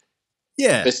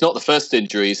 Yeah. It's not the first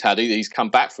injury he's had. He's come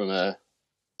back from an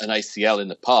ACL in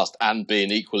the past and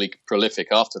been equally prolific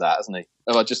after that, hasn't he?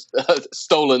 Have I just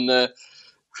stolen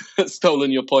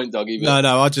your point, Dougie?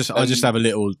 No, I just have a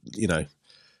little,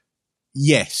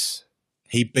 yes,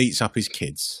 he beats up his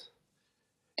kids.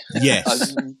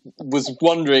 Yes. I was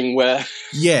wondering where...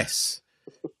 Yes.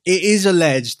 It is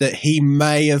alleged that he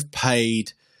may have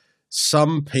paid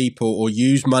some people or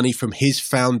used money from his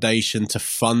foundation to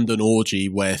fund an orgy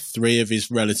where 3 of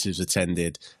his relatives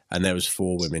attended and there was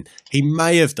 4 women. He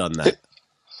may have done that.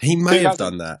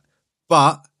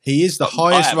 But he is the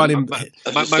highest running.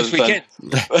 Most weekend.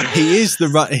 He is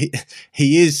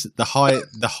the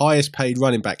highest paid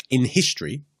running back in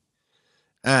history,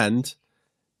 and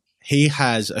he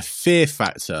has a fear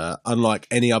factor unlike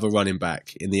any other running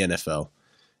back in the NFL.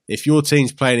 If your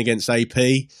team's playing against AP,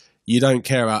 you don't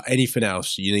care about anything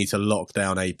else. You need to lock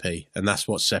down AP, and that's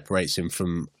what separates him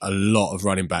from a lot of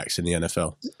running backs in the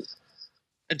NFL.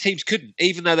 And teams couldn't,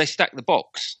 even though they stacked the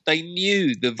box. They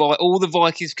knew all the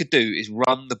Vikings could do is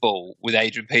run the ball with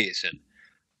Adrian Peterson,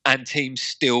 and teams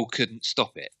still couldn't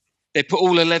stop it. They put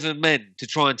all 11 men to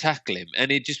try and tackle him,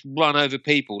 and he'd just run over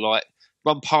people, like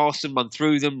run past them, run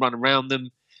through them, run around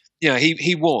them.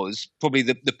 He was probably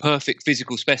the perfect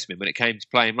physical specimen when it came to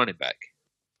playing running back.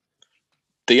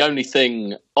 The only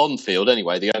thing on field,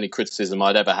 anyway, the only criticism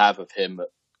I'd ever have of him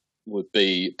would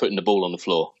be putting the ball on the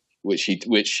floor,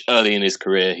 which early in his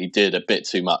career he did a bit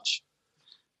too much.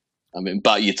 I mean,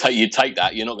 but you take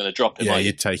that. You're not going to drop him. Yeah,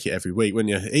 you'd take it every week, wouldn't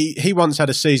you? He once had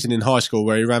a season in high school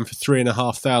where he ran for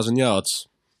 3,500 yards.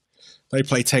 They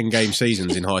play 10-game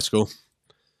seasons in high school.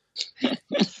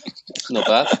 Not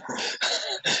bad.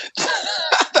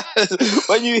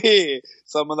 When you hear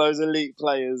some of those elite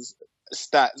players'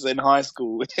 stats in high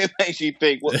school, it makes you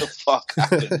think, what the fuck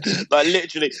happened? Like,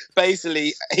 literally,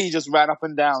 basically, he just ran up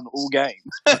and down all game.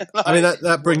 I mean,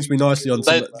 that brings me nicely on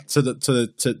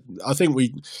to I think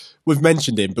we've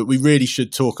mentioned him, but we really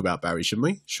should talk about Barry, shouldn't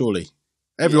we? Surely.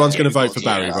 Everyone's going to vote for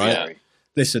Barry, right? Yeah.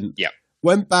 Listen,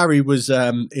 when Barry was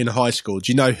in high school,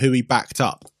 do you know who he backed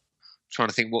up? Trying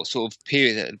to think what sort of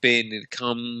period it had been. It'd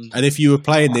come. And if you were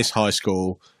playing this high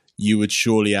school, you would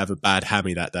surely have a bad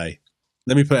hammy that day.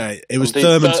 Let me put it was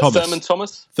Thurman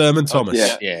Thomas. Thurman Thomas.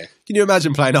 Yeah. Can you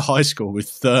imagine playing a high school with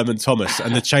Thurman Thomas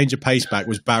and the change of pace back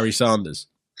was Barry Sanders?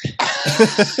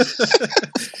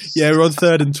 Yeah, we're on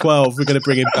 3rd and 12. We're going to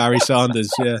bring in Barry Sanders.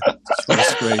 Yeah, just on the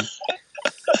screen.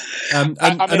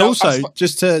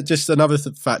 Just another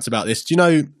fact about this. Do you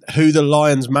know who the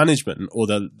Lions management or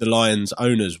the Lions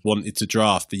owners wanted to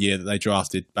draft the year that they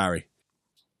drafted Barry?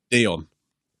 Dion.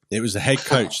 It was the head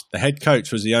coach. The head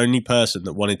coach was the only person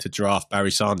that wanted to draft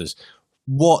Barry Sanders.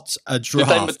 What a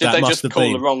draft did that they must just have call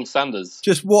been. the wrong Sanders?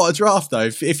 Just what a draft, though.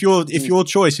 If your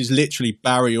choice is literally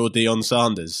Barry or Dion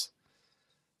Sanders.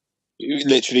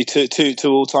 Literally two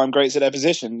all-time greats at their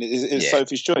position is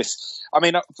Sophie's choice. I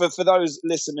mean, for those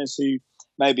listeners who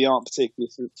maybe aren't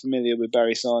particularly familiar with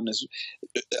Barry Sanders,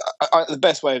 the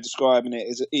best way of describing it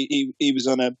is he was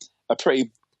on a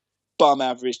pretty bum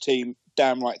average team,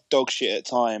 damn right dog shit at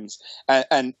times,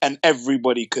 and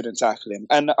everybody couldn't tackle him.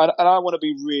 And I want to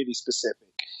be really specific.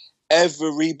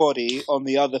 Everybody on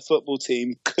the other football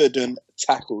team couldn't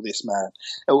tackle this man.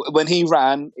 When he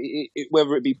ran,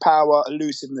 whether it be power,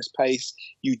 elusiveness, pace,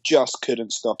 you just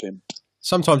couldn't stop him.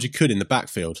 Sometimes you could in the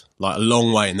backfield, like a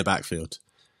long way in the backfield,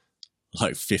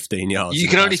 like 15 yards. You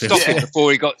can only stop him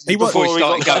before he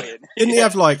started going. Didn't he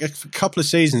have like a couple of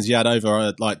seasons? He had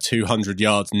over like 200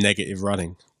 yards negative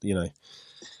running. You know.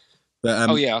 But,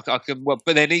 I can. Well,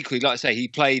 but then equally, like I say, he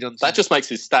played on. That just makes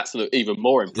his stats look even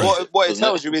more impressive. What it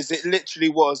tells you is it literally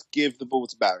was give the ball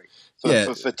to Barry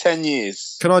for 10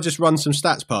 years. Can I just run some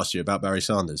stats past you about Barry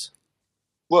Sanders?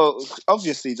 Well,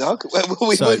 obviously, Doug. We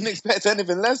wouldn't expect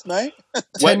anything less, mate.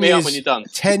 Wake me up when you're done.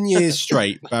 10 years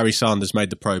straight, Barry Sanders made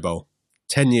the Pro Bowl.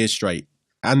 10 years straight.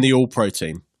 And the All-Pro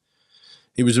team.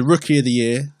 He was a Rookie of the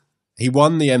Year. He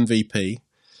won the MVP.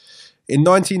 In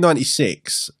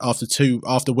 1996,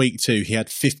 after week 2, he had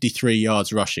 53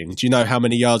 yards rushing. Do you know how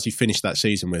many yards he finished that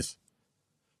season with?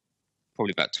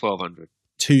 Probably about 1,200.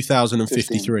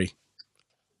 2,053.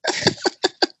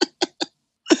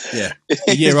 Yeah,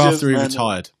 a year after he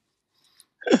retired.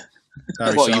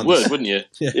 Well, you would, wouldn't you?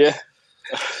 Yeah.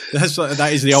 That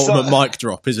is the ultimate mic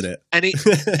drop, isn't it? And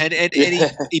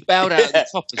he bowed out at the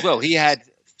top as well. He had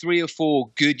 3 or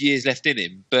 4 good years left in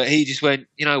him, but he just went,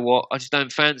 you know what, I just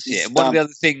don't fancy it. And one of the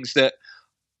other things that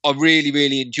I really,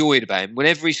 really enjoyed about him,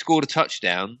 whenever he scored a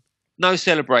touchdown, no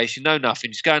celebration, no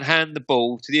nothing, just go and hand the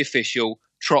ball to the official,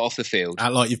 trot off the field.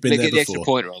 Act like you've been there get the before. extra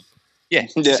pointer on. Yeah.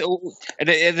 And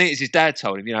I think it's his dad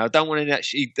told him, I don't want to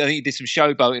actually, I think he did some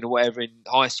showboating or whatever in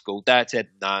high school. Dad said,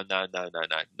 no, none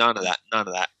of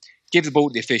that. Give the ball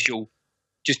to the official,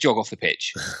 just jog off the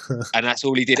pitch. And that's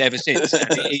all he did ever since.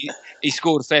 And he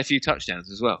scored a fair few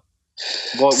touchdowns as well.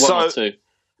 One or two.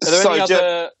 Are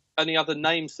there any other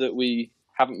names that we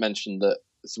haven't mentioned that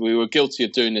we were guilty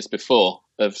of doing this before,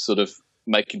 of sort of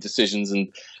making decisions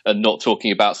and not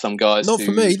talking about some guys? Not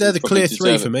for me. They're the clear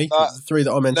 3 for me. The 3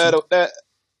 that I mentioned.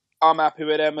 I'm happy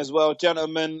with them as well.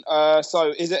 Gentlemen,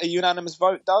 so is it a unanimous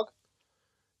vote, Doug?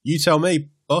 You tell me,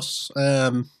 boss.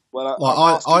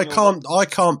 Well, I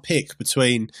can't pick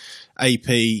between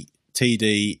AP,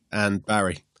 TD, and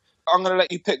Barry. I'm going to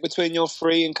let you pick between your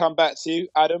 3 and come back to you,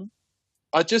 Adam.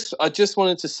 I just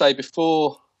wanted to say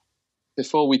before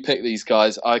we pick these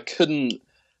guys, I couldn't.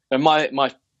 And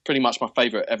my pretty much my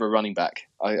favourite ever running back.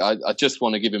 I just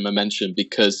want to give him a mention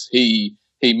because he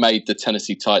made the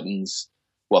Tennessee Titans.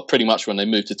 Well, pretty much when they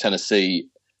moved to Tennessee,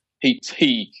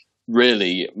 he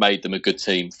really made them a good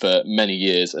team for many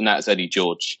years, and that's Eddie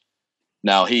George.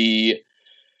 Now, he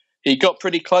got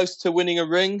pretty close to winning a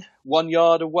ring, 1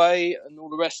 yard away and all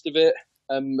the rest of it.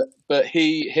 But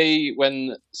he,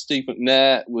 when Steve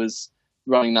McNair was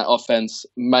running that offense,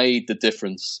 made the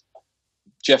difference.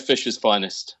 Jeff Fisher's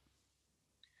finest.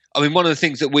 I mean, one of the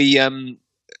things that we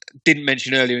didn't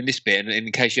mention earlier in this bit, and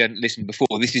in case you hadn't listened before,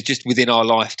 this is just within our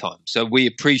lifetime. So we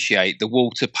appreciate the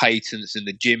Walter Paytons and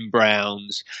the Jim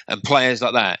Browns and players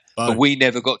like that, but we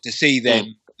never got to see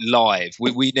them live.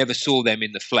 We never saw them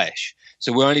in the flesh.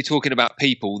 So we're only talking about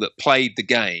people that played the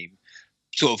game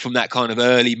sort of from that kind of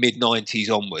early, mid-90s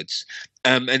onwards.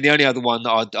 And the only other one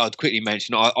that I'd quickly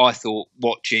mention, I thought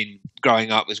watching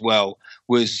growing up as well,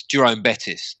 was Jerome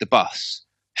Bettis, the bus.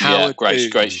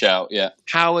 Great shout, yeah.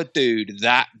 How a dude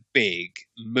that big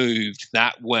moved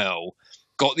that well,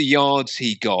 got the yards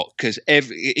he got, because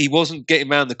he wasn't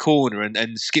getting around the corner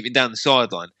and skipping down the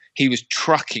sideline. He was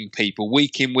trucking people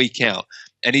week in, week out.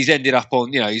 And he's ended up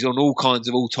on, he's on all kinds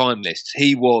of all-time lists.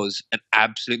 He was an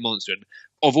absolute monster. And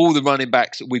of all the running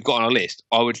backs that we've got on our list,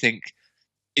 I would think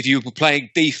if you were playing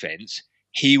defense,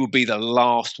 he would be the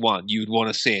last one you would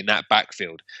want to see in that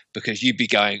backfield, because you'd be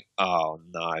going, oh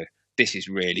no, this is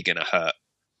really going to hurt.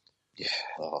 Yeah.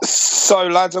 So,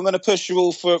 lads, I'm going to push you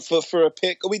all for a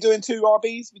pick. Are we doing 2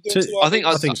 RBs? I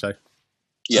think so.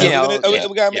 Yeah. Are we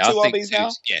going with 2 RBs now?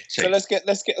 Yeah, 2.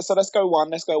 So let's go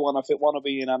one. I think one will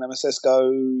be unanimous. Let's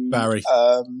go Barry.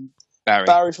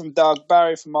 Barry from Doug.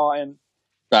 Barry from Martin.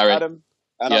 Barry. Adam.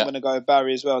 And I'm going to go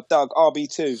Barry as well. Doug,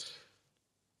 RB2.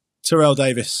 Terrell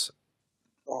Davis.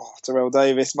 Oh, Terrell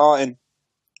Davis. Martin.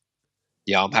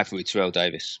 Yeah, I'm happy with Terrell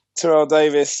Davis. Terrell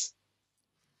Davis.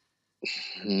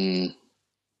 Emmitt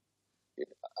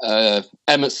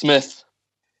Smith.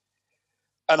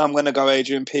 And I'm going to go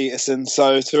Adrian Peterson.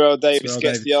 So Terrell Davis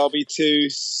gets the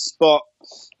RB2 spot.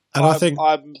 And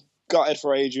I'm gutted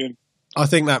for Adrian. I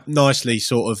think that nicely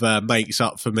sort of makes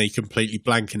up for me completely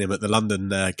blanking him at the London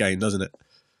game, doesn't it?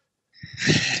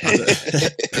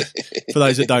 For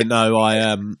those that don't know,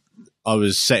 I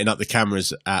was setting up the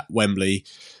cameras at Wembley,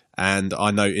 and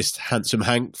I noticed Handsome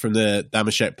Hank from the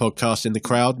Damashek podcast in the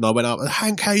crowd, and I went up,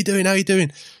 Hank, how you doing? How you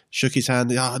doing? Shook his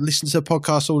hand. I listen to the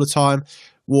podcast all the time.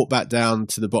 Walked back down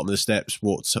to the bottom of the steps,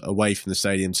 walked away from the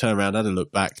stadium, turned around, had a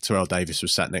look back. Terrell Davis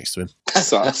was sat next to him.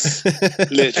 Sucks.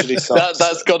 Literally sucks.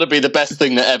 That's got to be the best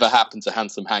thing that ever happened to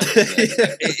Handsome Hank.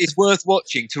 It's worth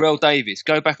watching. Terrell Davis,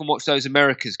 go back and watch those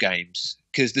Americas games,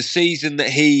 because the season that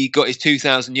he got his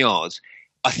 2,000 yards,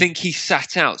 I think he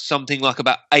sat out something like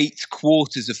about 8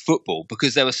 quarters of football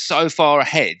because they were so far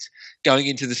ahead going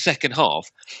into the second half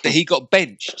that he got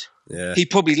benched. Yeah. He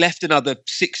probably left another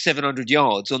 600-700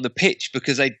 yards on the pitch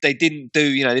because they didn't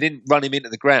they didn't run him into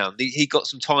the ground. He got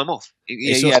some time off.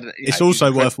 It's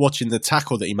also worth watching the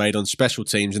tackle that he made on special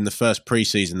teams in the first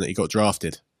pre-season that he got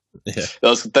drafted. Yeah.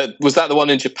 Was that the one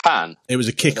in Japan? It was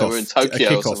a kickoff. In Tokyo,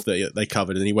 a kickoff that they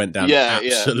covered, and he went down and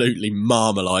absolutely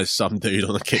marmalised some dude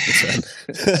on a kick return.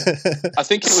 I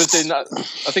think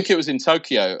it was in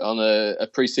Tokyo on a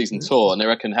pre-season tour, and they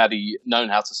reckon had he known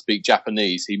how to speak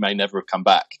Japanese, he may never have come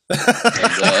back.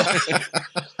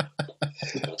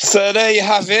 So there you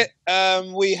have it.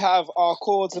 We have our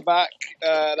quarterback,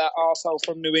 that arsehole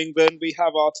from New England. We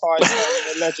have our tight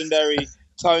end, the legendary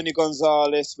Tony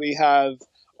Gonzalez. We have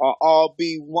our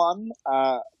RB1,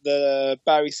 the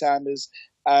Barry Sanders,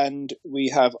 and we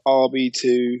have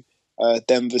RB2,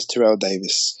 Denver's Terrell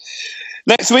Davis.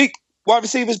 Next week, wide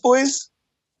receivers, boys.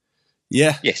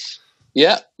 Yeah. Yes.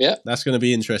 Yeah. That's going to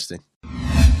be interesting.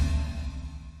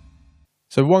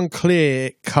 So one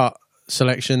clear-cut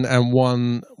selection and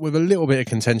one with a little bit of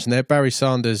contention there. Barry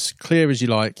Sanders, clear as you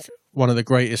like, one of the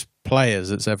greatest players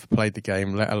that's ever played the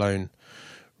game, let alone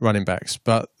running backs.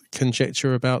 But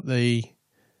conjecture about the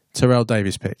Terrell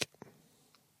Davis pick.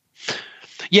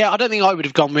 Yeah, I don't think I would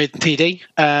have gone with TD.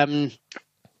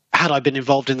 Had I been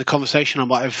involved in the conversation, I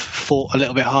might have fought a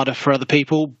little bit harder for other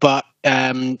people. But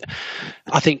I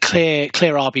think clear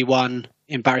RB1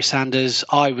 in Barry Sanders.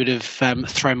 I would have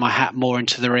thrown my hat more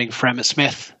into the ring for Emmitt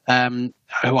Smith,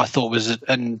 who I thought was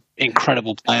an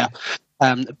incredible player.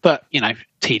 But,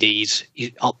 TD's,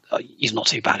 he's not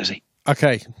too bad, is he?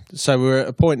 Okay, so we're at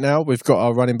a point now. We've got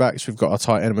our running backs, we've got our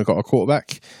tight end, and we've got our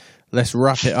quarterback. Let's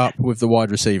wrap it up with the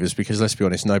wide receivers because, let's be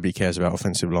honest, nobody cares about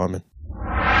offensive linemen.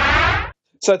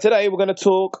 So today we're going to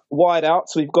talk wide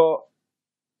outs. We've got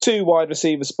 2 wide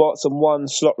receiver spots and 1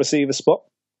 slot receiver spot.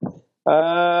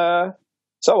 So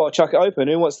I'll chuck it open.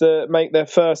 Who wants to make their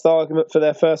first argument for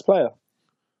their first player?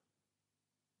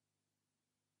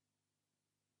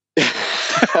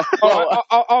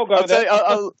 I'll go there.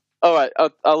 All right,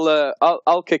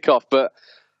 I'll kick off, but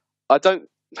I don't.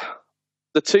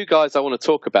 The 2 guys I want to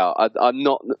talk about, I'm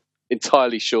not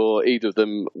entirely sure either of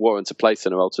them warrant a place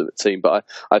in our ultimate team, but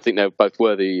I think they're both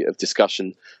worthy of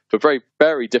discussion for very,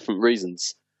 very different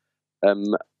reasons.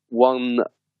 One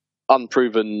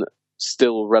unproven,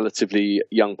 still relatively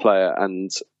young player, and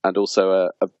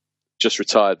also a just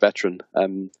retired veteran.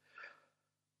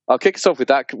 I'll kick us off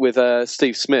with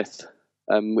Steve Smith.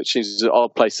 Which is an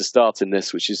odd place to start in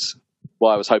this, which is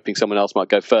why I was hoping someone else might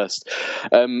go first.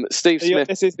 Steve Smith.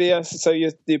 This is the so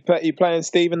you playing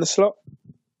Steve in the slot?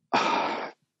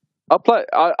 I'll play.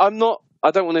 I'm not.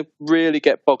 I don't want to really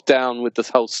get bogged down with this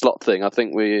whole slot thing. I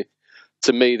think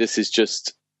to me, this is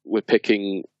just we're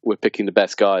picking the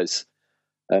best guys.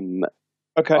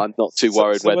 Okay. I'm not too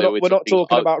worried whether we're not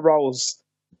talking about roles.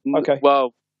 Okay.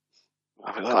 Well,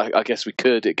 I guess we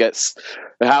could. It gets.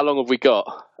 How long have we got?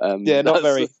 Not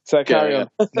very. So carry on.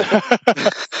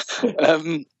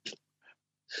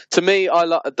 To me,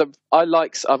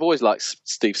 I've always liked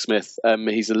Steve Smith.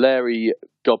 He's a Larry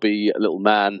gobby little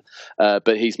man,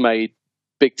 but he's made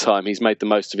big time. He's made the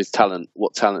most of his talent,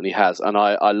 what talent he has, and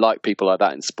I like people like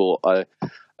that in sport. I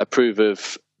approve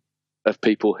of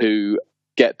people who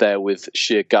get there with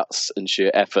sheer guts and sheer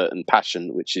effort and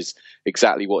passion, which is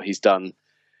exactly what he's done.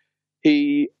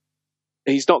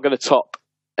 He's not going to top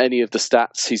any of the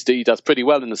stats. He does pretty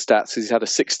well in the stats. He's had a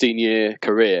 16-year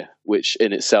career, which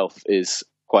in itself is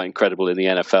quite incredible in the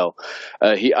NFL.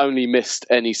 He only missed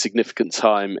any significant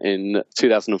time in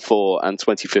 2004 and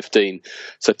 2015.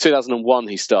 So 2001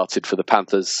 he started for the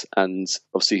Panthers, and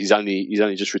obviously he's only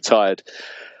just retired,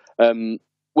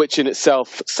 which in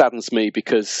itself saddens me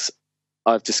because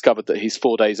I've discovered that he's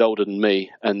 4 days older than me,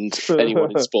 and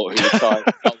anyone in sport who retires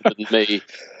older than me,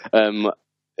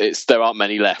 there aren't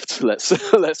many left. Let's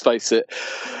face it.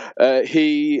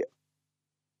 He's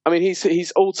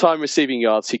all-time receiving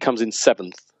yards. He comes in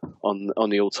 7th on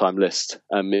the all-time list.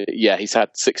 He's had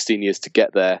 16 years to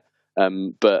get there,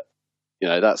 but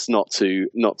that's not too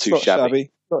shabby.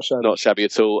 Not shabby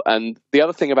at all. And the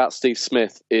other thing about Steve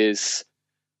Smith is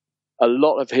a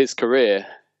lot of his career,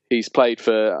 he's played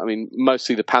for,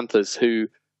 mostly the Panthers, who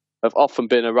have often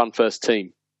been a run-first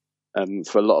team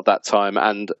for a lot of that time,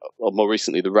 and more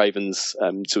recently the Ravens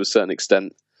to a certain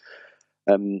extent.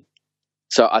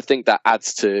 So I think that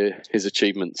adds to his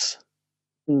achievements.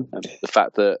 The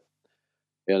fact that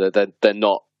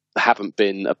they're haven't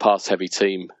been a pass-heavy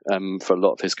team for a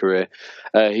lot of his career.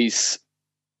 He's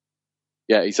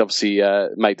obviously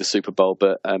made the Super Bowl,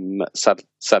 but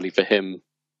sadly for him,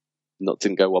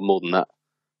 didn't go one more than that.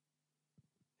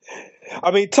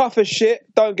 Tough as shit.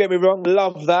 Don't get me wrong,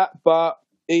 love that, but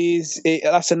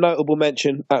that's a notable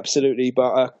mention, absolutely.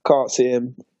 But I can't see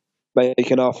him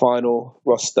making our final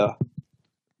roster.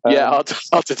 I'll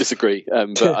have to disagree,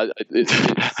 but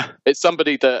it's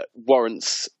somebody that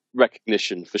warrants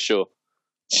recognition for sure.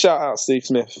 Shout out Steve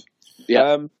Smith.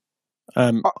 Yeah.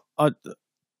 I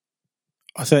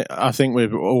think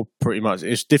we're all pretty much.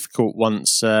 It's difficult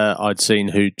once I'd seen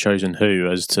who'd chosen who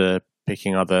as to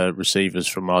picking other receivers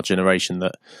from our generation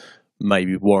that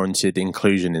maybe warranted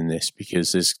inclusion in this,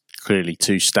 because there's clearly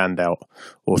 2 standout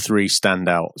or 3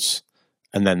 standouts,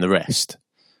 and then the rest.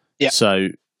 Yeah. So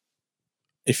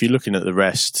if you're looking at the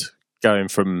rest, going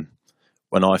from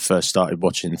when I first started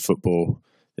watching football,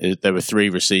 there were 3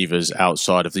 receivers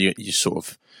outside of your sort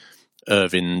of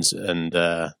Irvins and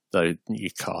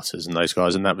your Carters and those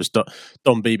guys, and that was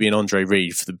Don Beebe and Andre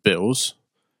Reed for the Bills,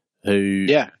 who,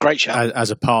 great shout.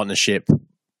 As a partnership,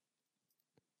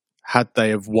 had they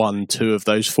have won 2 of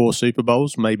those 4 Super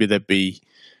Bowls, maybe they'd be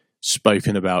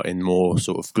spoken about in more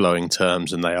sort of glowing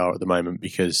terms than they are at the moment.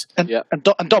 Because and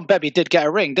Don Beebe did get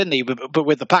a ring, didn't he? But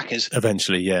with the Packers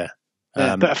eventually,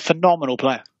 but a phenomenal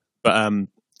player. But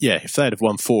if they'd have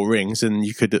won 4 rings, then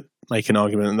you could make an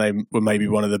argument that they were maybe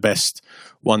one of the best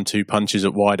 1-2 punches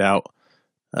at wide out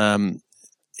in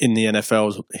the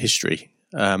NFL's history.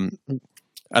 And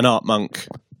Art Monk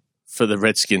for the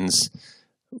Redskins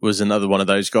was another one of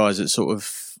those guys that sort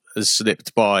of has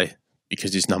slipped by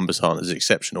because his numbers aren't as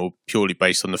exceptional, purely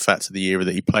based on the fact of the era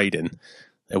that he played in.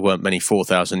 There weren't many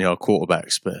 4,000-yard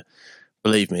quarterbacks, but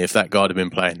believe me, if that guy had been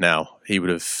playing now, he would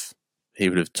have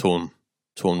torn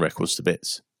records to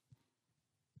bits.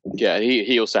 Yeah,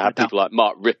 he also had people like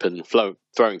Mark Rippon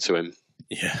throwing to him.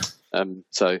 Yeah.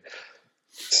 So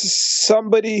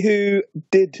somebody who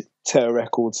did tear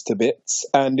records to bits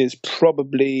and is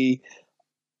probably,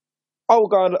 I will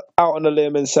go out on a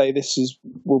limb and say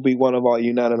will be one of our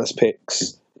unanimous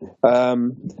picks.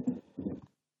 Came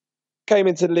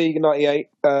into the league in '98.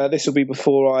 This will be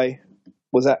before I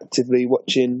was actively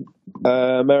watching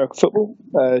American football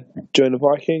during the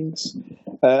Vikings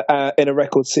in a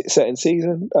record-setting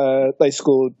season.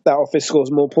 That office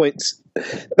scores more points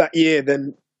that year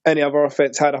than any other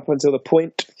offense had up until the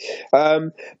point.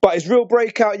 But his real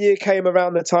breakout year came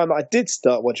around the time that I did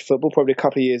start watching football, probably a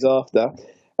couple of years after.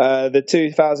 The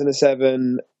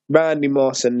 2007 Randy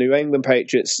Moss and New England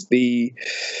Patriots,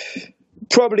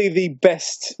 probably the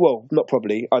best, well, not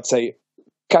probably, I'd say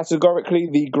categorically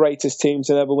the greatest team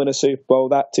to ever win a Super Bowl,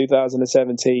 that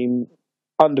 2017,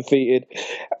 undefeated.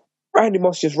 Randy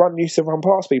Moss used to run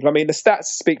past people. The stats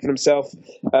speak for themselves.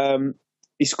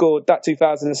 He scored that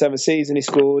 2007 season. He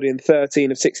scored in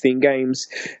 13 of 16 games.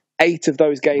 8 of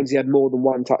those games he had more than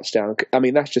 1 touchdown.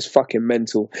 That's just fucking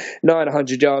mental. 9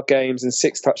 100-yard games and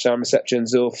 6 touchdown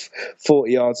receptions of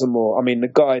 40 yards or more. The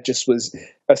guy just was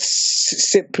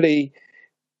simply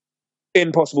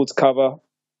impossible to cover.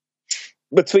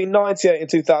 Between 98 and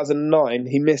 2009,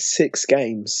 he missed 6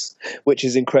 games, which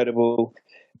is incredible.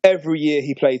 Every year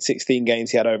he played 16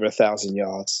 games, he had over 1,000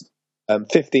 yards.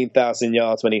 15,000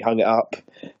 yards when he hung it up.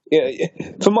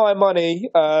 For my money,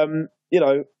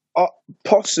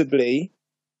 possibly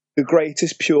the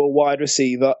greatest pure wide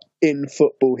receiver in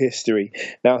football history.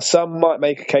 Now, some might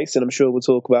make a case, and I'm sure we'll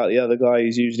talk about the other guy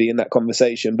who's usually in that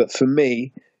conversation, but for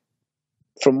me,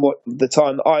 from the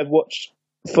time that I've watched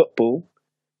football,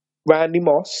 Randy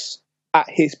Moss, at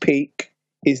his peak,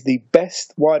 is the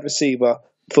best wide receiver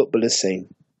football has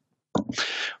seen.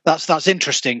 That's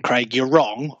interesting, Craig. You're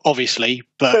wrong, obviously,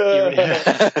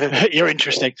 but you're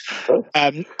interesting.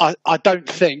 I don't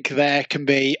think there can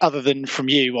be, other than from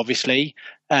you, obviously.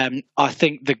 I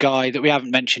think the guy that we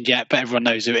haven't mentioned yet, but everyone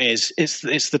knows who it is.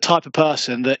 It's the type of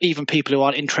person that even people who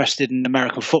aren't interested in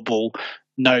American football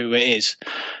know who it is.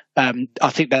 I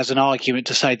think there's an argument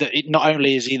to say that not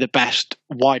only is he the best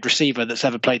wide receiver that's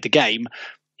ever played the game,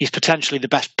 he's potentially the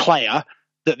best player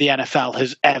that the NFL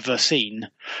has ever seen.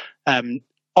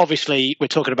 Obviously, we're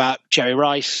talking about Jerry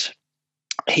Rice.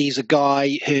 He's a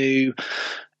guy who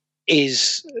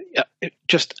is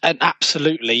just an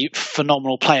absolutely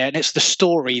phenomenal player, and it's the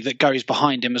story that goes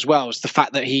behind him as well. It's the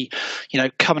fact that he,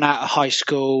 coming out of high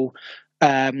school,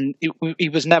 he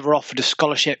was never offered a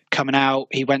scholarship coming out.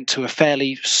 He went to a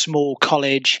fairly small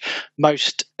college.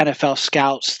 Most NFL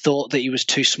scouts thought that he was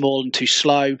too small and too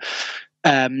slow.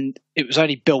 It was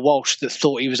only Bill Walsh that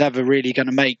thought he was ever really going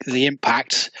to make the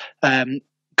impact.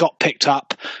 Got picked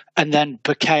up and then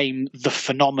became the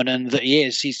phenomenon that he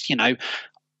is. He's,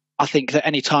 I think that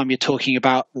any time you're talking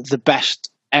about the best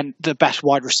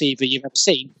wide receiver you've ever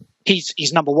seen,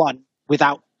 he's number one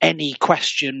without any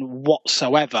question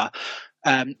whatsoever.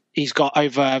 He's got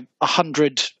over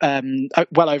 100,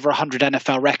 well over 100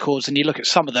 NFL records, and you look at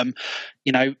some of them.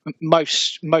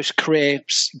 Most career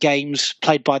games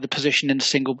played by the position in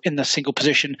the single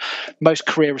position, most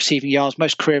career receiving yards,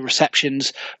 most career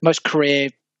receptions, most career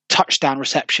touchdown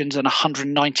receptions, and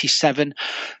 197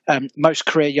 most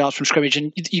career yards from scrimmage,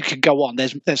 and you could go on.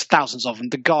 There's thousands of them.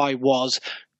 The guy was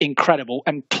incredible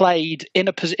and played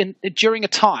during a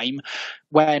time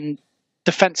when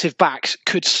defensive backs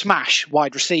could smash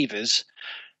wide receivers.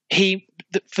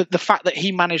 For the fact that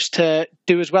he managed to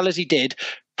do as well as he did,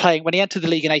 playing when he entered the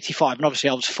league in '85, and obviously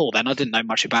I was 4 then, I didn't know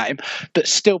much about him, but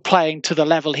still playing to the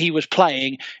level he was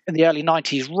playing in the early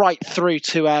 '90s, right through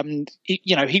to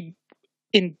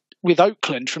with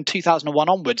Oakland from 2001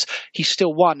 onwards, he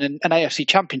still won an AFC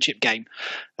Championship game.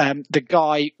 The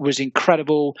guy was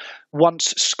incredible.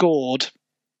 Once scored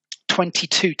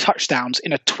 22 touchdowns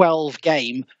in a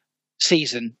 12-game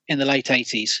season in the late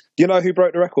 80s. Do you know who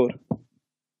broke the record?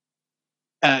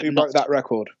 Who broke that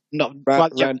record?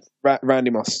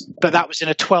 Randy Moss. But that was in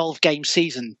a 12-game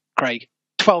season, Craig.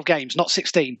 12 games, not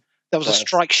 16. That was a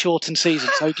strike-shortened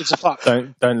season, so who gives a fuck?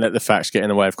 Don't let the facts get in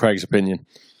the way of Craig's opinion.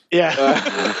 Yeah.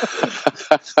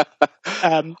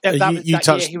 That year,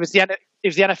 he was the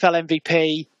NFL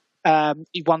MVP.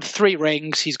 He won 3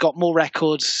 rings. He's got more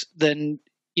records than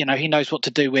he knows what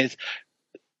to do with.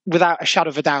 Without a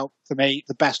shadow of a doubt, for me,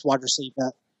 the best wide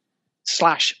receiver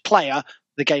 / player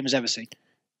the game has ever seen.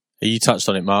 You touched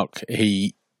on it, Mark.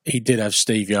 He did have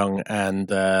Steve Young and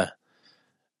Joe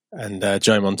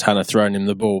Montana throwing him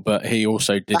the ball, but he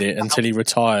also did it until he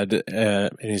retired in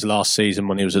his last season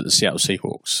when he was at the Seattle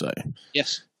Seahawks. So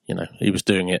yes, he was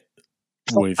doing it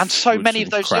with, and so with many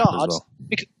of those yards well.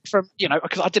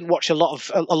 because I didn't watch a lot of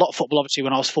football obviously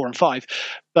when I was 4 and 5,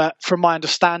 but from my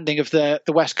understanding of the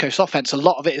West Coast offense, a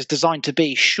lot of it is designed to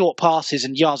be short passes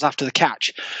and yards after the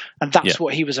catch, and that's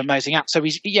what he was amazing at. So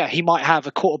he might have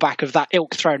a quarterback of that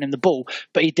ilk throwing him the ball,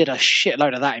 but he did a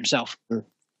shitload of that himself.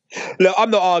 Look,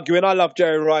 I'm not arguing. I love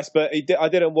Jerry Rice, but I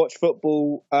didn't watch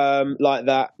football like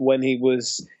that when he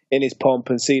was in his pomp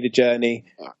and see the journey.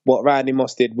 What Randy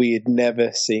Moss did, we had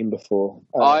never seen before.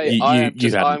 I'm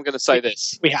going to say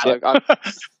this. We had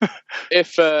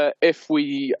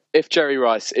if Jerry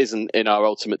Rice isn't in our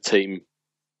ultimate team,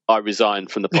 I resign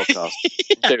from the podcast.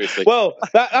 Seriously. Well,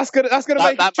 that's gonna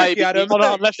make it tricky, Adam. Hold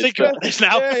on, let's think about this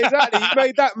now. Yeah, exactly. You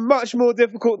made that much more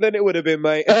difficult than it would have been,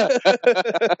 mate. I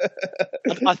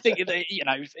think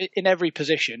in every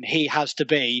position he has to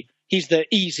be. He's the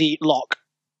easy lock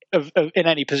of in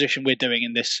any position we're doing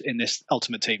in this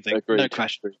ultimate team thing. Agreed. No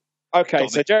question. Okay,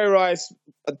 so Jerry Rice,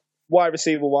 wide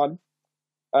receiver 1.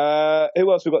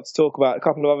 Who else we got to talk about? A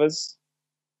couple of others.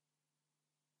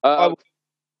 Go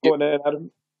on then,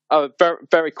 Adam. Very,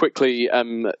 very quickly,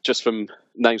 just from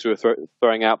names we were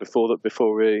throwing out before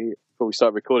we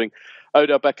started recording,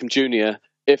 Odell Beckham Jr.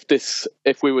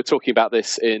 If we were talking about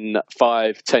this in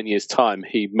 5-10 years' time,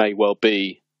 he may well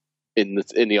be in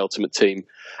the ultimate team,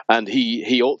 and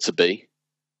he ought to be.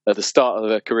 At the start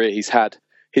of a career he's had,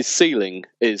 his ceiling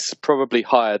is probably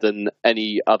higher than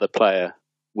any other player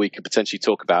we could potentially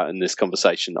talk about in this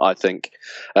conversation. I think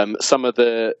some of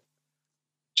the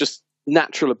just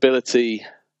natural ability.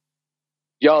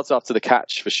 Yards after the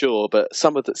catch for sure, but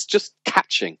some of that's just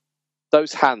catching.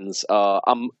 Those hands are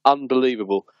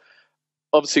unbelievable.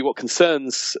 Obviously, what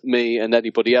concerns me and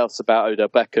anybody else about Odell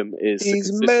Beckham is he's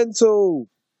mental.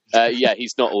 Yeah,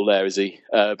 he's not all there, is he?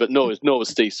 But nor was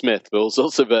Steve Smith for all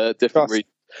sorts of different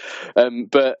reasons.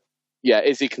 But yeah,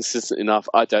 is he consistent enough?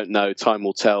 I don't know. Time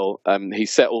will tell. He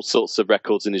set all sorts of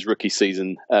records in his rookie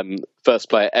season. First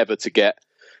player ever to get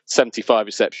 75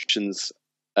 receptions.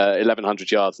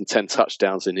 1,100 yards and 10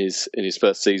 touchdowns in his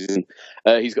first season.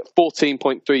 He's got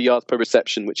 14.3 yards per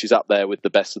reception, which is up there with the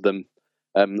best of them.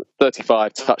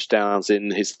 35 touchdowns in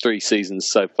his 3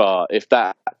 seasons so far. If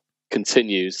that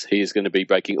continues, he is going to be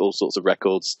breaking all sorts of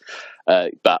records.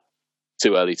 But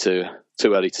too early to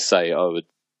say. I would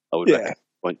reckon.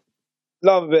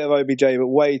 Love a bit of OBJ, but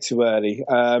way too early.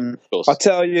 I'll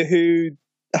tell you who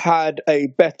had a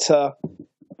better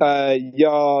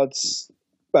yards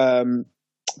per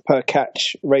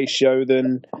catch ratio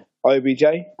than OBJ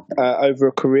over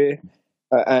a career.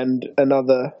 And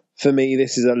another, for me,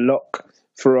 this is a lock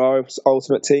for our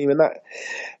ultimate team, and that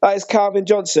is Calvin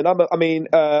Johnson. I'm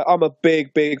a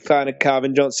big fan of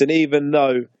Calvin Johnson, even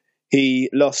though he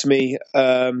lost me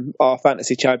our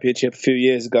fantasy championship a few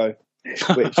years ago,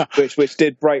 which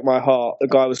did break my heart. The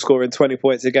guy was scoring 20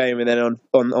 points a game, and then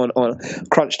on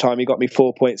crunch time he got me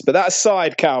 4 points. But that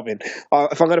aside, Calvin,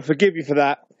 if I'm going to forgive you for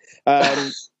that,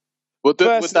 would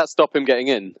that stop him getting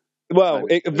in? Well,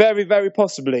 very, very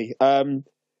possibly.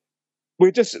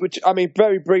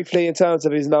 Very briefly, in terms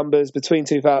of his numbers, between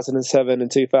 2007 and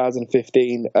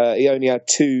 2015, he only had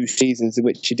 2 seasons in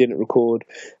which he didn't record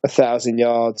 1,000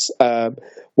 yards,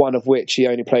 one of which he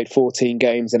only played 14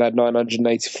 games and had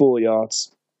 984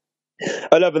 yards.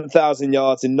 11,000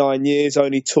 yards in 9 years.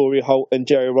 Only Torrey Holt and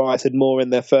Jerry Rice had more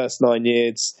in their first 9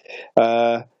 years.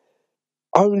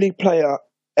 Only player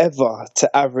ever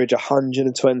to average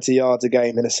 120 yards a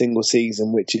game in a single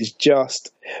season, which is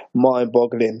just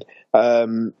mind-boggling.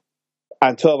 And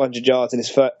 1,200 yards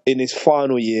in his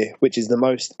final year, which is the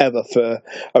most ever for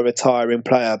a retiring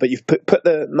player. But you've put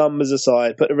the numbers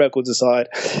aside, put the records aside,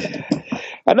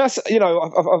 and that's,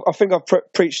 I think I've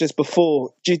preached this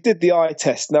before. You did the eye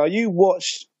test. Now you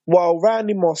watched while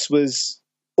Randy Moss was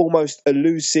almost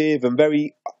elusive and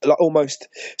very, almost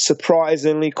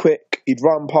surprisingly quick. He'd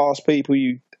run past people.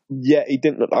 Yet he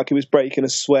didn't look like he was breaking a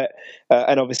sweat,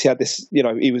 and obviously had this.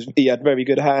 He had very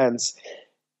good hands.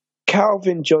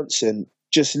 Calvin Johnson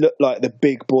just looked like the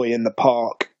big boy in the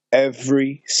park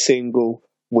every single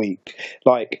week.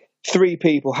 Like 3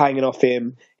 people hanging off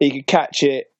him. He could catch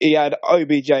it. He had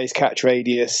OBJ's catch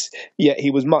radius, yet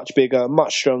he was much bigger,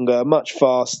 much stronger, much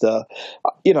faster.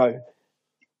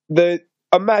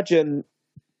 Imagine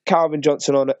Calvin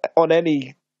Johnson on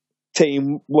any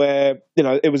team where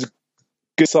it was a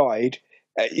good side.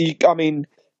 I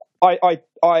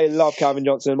love Calvin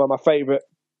Johnson, one of my favourite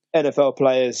NFL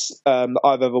players that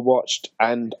I've ever watched,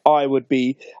 and I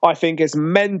think it's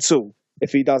mental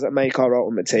if he doesn't make our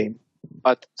ultimate team.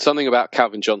 Something about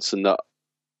Calvin Johnson that,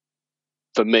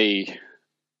 for me,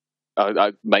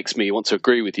 makes me want to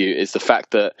agree with you is the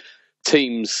fact that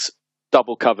teams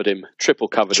double covered him, triple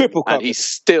covered him, and he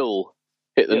still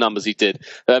hit the numbers he did.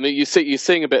 You're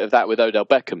seeing a bit of that with Odell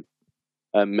Beckham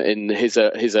in his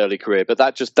early career, but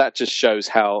that just shows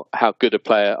how good a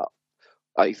player.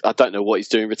 I don't know what he's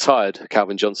doing retired,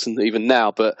 Calvin Johnson, even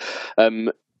now, but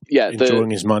enjoying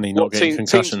his money, not getting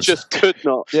concussions. Teams just could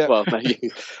not. Yeah. Well,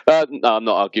 no, I'm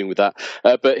not arguing with that,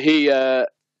 but he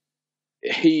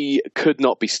could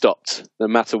not be stopped, no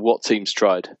matter what teams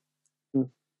tried.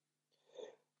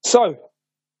 So,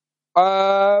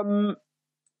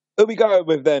 who we going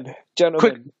with then,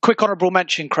 gentlemen? Quick honourable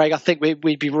mention, Craig. I think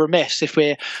we'd be remiss if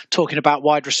we're talking about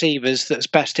wide receivers that's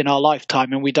best in our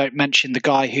lifetime, and we don't mention the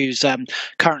guy who's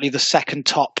currently the second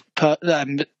top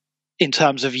in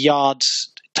terms of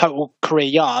yards, total career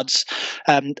yards.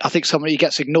 I think somebody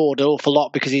gets ignored an awful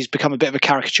lot because he's become a bit of a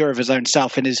caricature of his own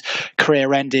self, and his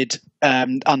career ended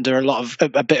under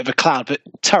a bit of a cloud. But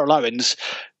Terrell Owens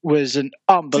was an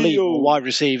unbelievable wide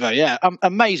receiver. Yeah,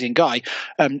 amazing guy.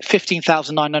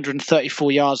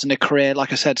 15,934 yards in a career.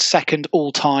 Like I said, second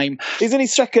all time. Isn't he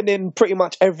second in pretty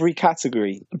much every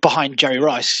category? Behind Jerry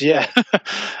Rice, yeah.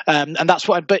 And that's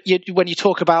what. But when you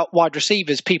talk about wide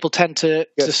receivers, people tend to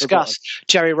discuss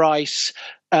Jerry Rice,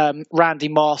 Randy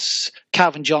Moss,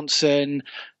 Calvin Johnson,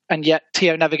 and yet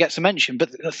T.O. never gets a mention. But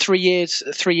 3 years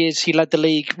he led the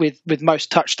league with most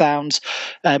touchdowns.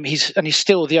 He's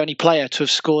still the only player to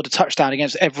have scored a touchdown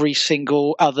against every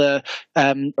single other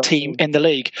team in the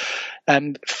league.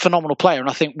 Phenomenal player, and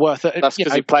I think worth it. That's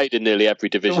because he played in nearly every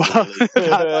division.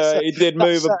 He did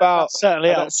move about. Certainly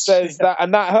that says that,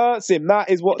 and that hurts him. That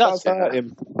is what does hurt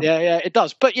him. Yeah, it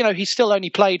does. But he's still only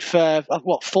played for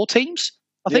 4 teams,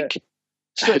 I think.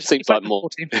 It seems like more.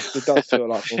 It does feel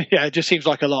like more. Yeah, it just seems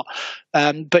like a lot.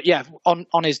 But yeah,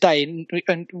 on his day,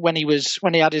 and when he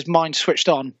had his mind switched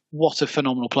on, what a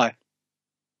phenomenal player.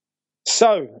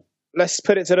 So let's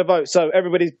put it to the vote. So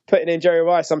everybody's putting in Jerry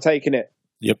Rice. I'm taking it.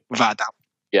 Yep, without a doubt.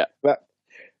 Yeah,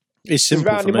 it's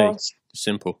simple for me. Moss?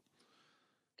 Simple.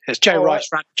 It's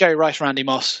Jerry Rice, Randy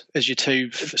Moss as your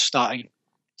 2 for starting.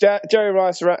 Jerry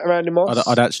Rice, Randy Moss.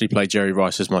 I'd actually play Jerry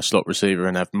Rice as my slot receiver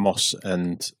and have Moss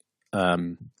and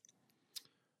Calvin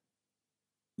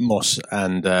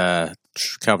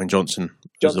Johnson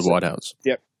as the wideouts.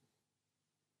 Yep.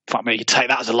 Fuck me, you'd take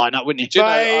that as a lineup, wouldn't you? Do you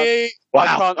know, I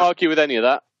can't argue with any of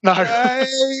that. No. Hey,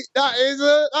 that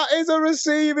is a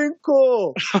receiving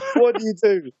core. What do you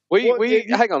do?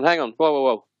 Hang on.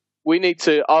 Whoa. we need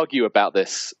to argue about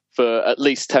this for at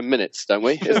least 10 minutes, don't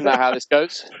we? Isn't that how this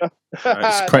goes?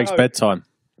 It's Craig's bedtime.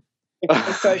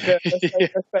 Let's definitely,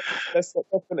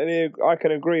 I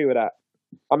can agree with that.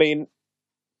 I mean,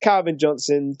 Calvin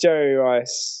Johnson, Jerry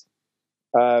Rice,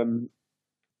 Randy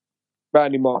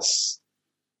Moss,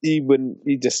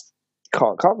 you just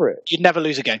can't cover it. You'd never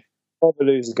lose a game.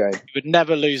 Never lose a game. You would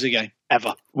never lose a game,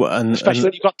 ever. Well, Especially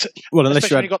when you've got unless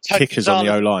you when you've had got Tony kickers on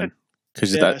the Gonzalez. O-line,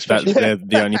 because Yeah, they're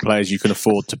the only players you can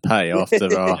afford to pay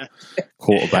after our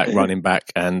quarterback, running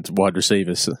back, and wide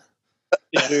receivers.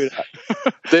 Do that.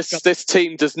 This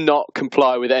team does not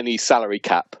comply with any salary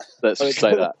cap. Let's just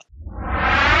say that.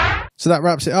 So that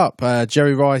wraps it up.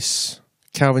 Jerry Rice,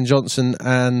 Calvin Johnson,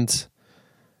 and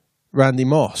Randy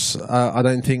Moss. I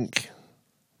don't think...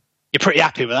 You're pretty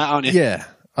happy with that, aren't you? Yeah.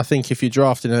 I think if you're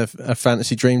drafting a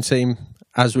fantasy dream team,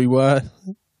 as we were,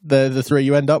 they're the three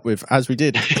you end up with, as we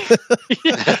did.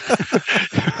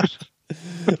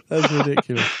 That's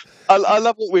ridiculous. I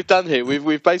love what we've done here.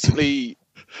 We've basically...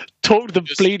 Talk the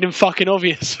bleeding fucking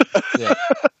obvious. Yeah.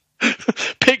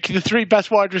 Pick the three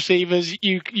best wide receivers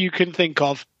you can think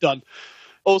of. Done.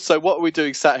 Also, what are we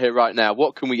doing sat here right now?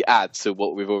 What can we add to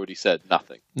what we've already said?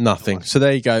 Nothing. So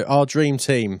there you go. Our dream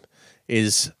team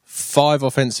is 5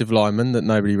 offensive linemen that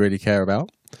nobody really care about.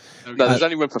 No, there's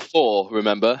only room for 4,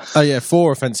 remember? Oh, yeah,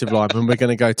 4 offensive linemen. We're going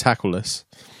to go tackleless.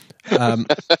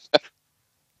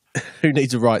 Who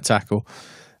needs a right tackle?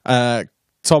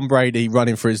 Tom Brady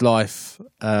running for his life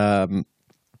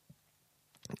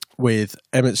with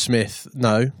Emmitt Smith.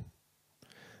 No.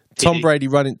 Tom Brady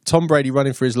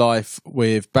running for his life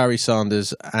with Barry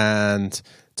Sanders and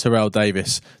Terrell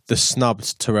Davis, the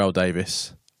snubbed Terrell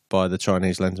Davis by the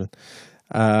Chinese lensman.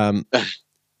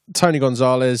 Tony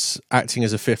Gonzalez acting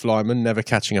as a 5th lineman, never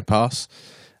catching a pass,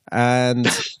 and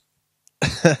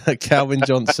Calvin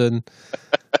Johnson,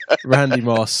 Randy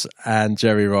Moss, and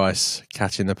Jerry Rice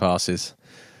catching the passes.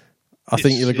 I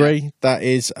think you'll agree that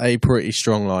is a pretty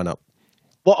strong lineup.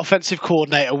 What offensive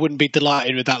coordinator wouldn't be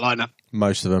delighted with that lineup?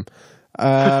 Most of them.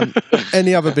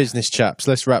 Any other business, chaps?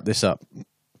 Let's wrap this up.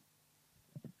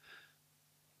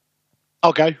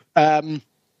 I'll go.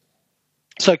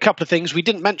 So a couple of things. We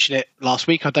didn't mention it last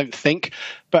week, I don't think,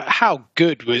 but how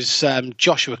good was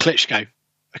Joshua Klitschko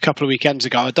a couple of weekends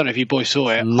ago? I don't know if you boys saw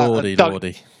it. Lordy.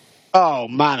 Oh,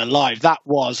 man alive. That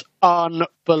was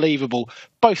unbelievable.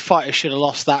 Both fighters should have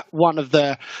lost that. One of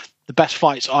the best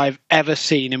fights I've ever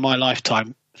seen in my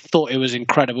lifetime. Thought it was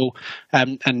incredible.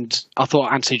 And I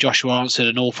thought Anthony Joshua answered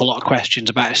an awful lot of questions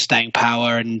about his staying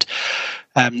power and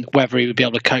whether he would be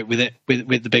able to cope with it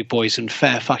with the big boys. And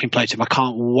fair fucking play to him. I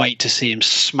can't wait to see him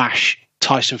smash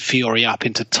Tyson Fury up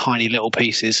into tiny little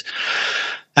pieces.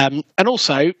 And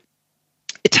also...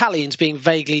 Italians being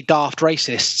vaguely daft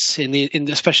racists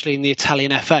especially in the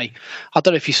Italian FA. I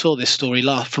don't know if you saw this story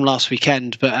from last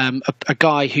weekend, but a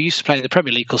guy who used to play in the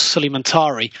Premier League called Sully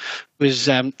Montari was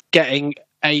getting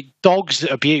a dog's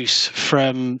abuse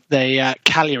from the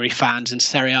Cagliari fans in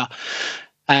Serie A,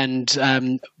 and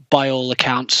by all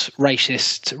accounts,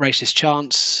 racist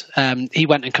chants. He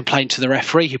went and complained to the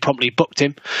referee, who promptly booked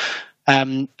him,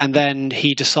 and then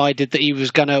he decided that he was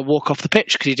going to walk off the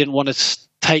pitch because he didn't want to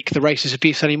take the racist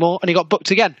abuse anymore, and he got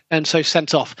booked again and so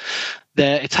sent off.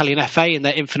 The Italian FA, in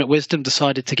their infinite wisdom,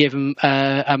 decided to give him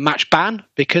a match ban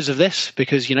because of this,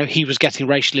 because he was getting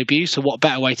racially abused, so what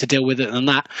better way to deal with it than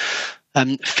that?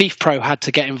 FIFPro had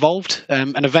to get involved,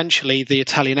 and eventually the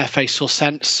Italian FA saw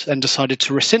sense and decided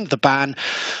to rescind the ban.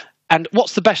 And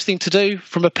what's the best thing to do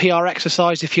from a PR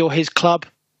exercise if you're his club?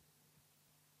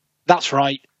 That's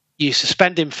right, you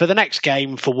suspend him for the next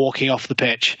game for walking off the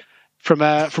pitch. From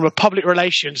a public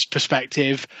relations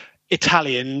perspective,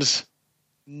 Italians,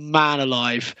 man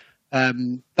alive,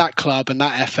 that club and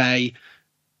that FA,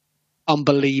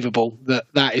 unbelievable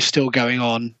that is still going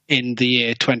on in the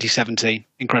year 2017.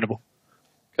 Incredible.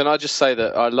 Can I just say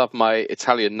that I love my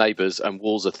Italian neighbours and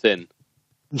walls are thin.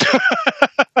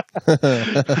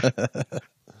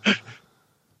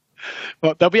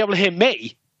 Well, they'll be able to hear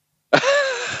me.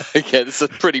 Yeah, this is a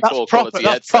pretty poor quality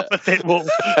headset. Proper thin wall.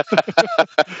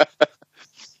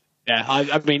 Yeah,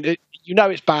 I mean,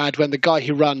 it's bad when the guy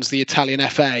who runs the Italian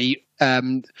FA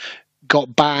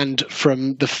got banned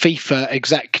from the FIFA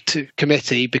exec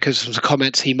committee because of the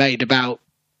comments he made about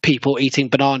people eating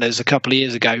bananas a couple of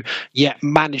years ago, yet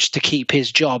managed to keep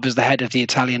his job as the head of the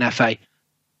Italian FA.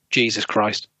 Jesus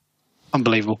Christ.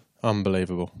 Unbelievable.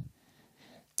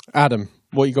 Adam,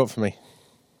 what you got for me?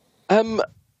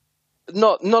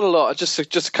 Not a lot. Just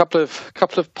a couple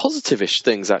of positive-ish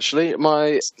things actually.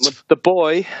 The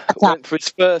boy went for his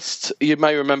first. You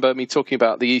may remember me talking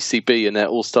about the ECB and their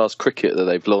All Stars cricket that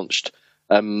they've launched.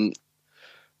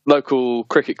 local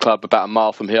cricket club about a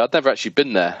mile from here. I'd never actually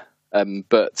been there,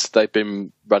 but they've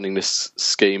been running this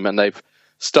scheme, and they've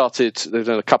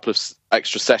done a couple of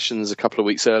extra sessions a couple of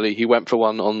weeks early. He went for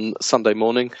one on Sunday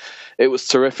morning. It was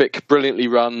terrific, brilliantly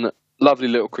run, lovely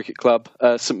little cricket club,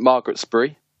 St Margaret's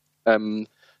Bury,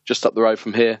 just up the road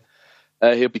from here.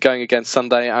 He'll be going again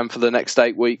Sunday and for the next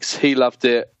 8 weeks. He loved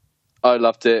it. I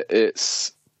loved it.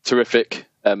 It's terrific.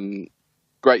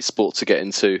 Great sport to get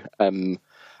into.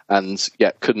 And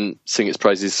yeah, couldn't sing its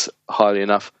praises highly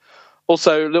enough.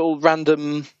 Also, a little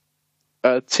random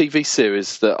TV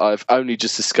series that I've only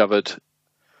just discovered,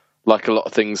 like a lot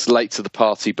of things, late to the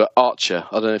party, but Archer.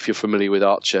 I don't know if you're familiar with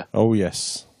Archer. Oh,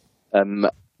 yes.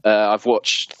 I've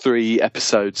watched 3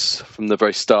 episodes from the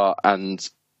very start and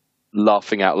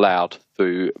laughing out loud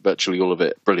through virtually all of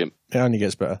it. Brilliant. It only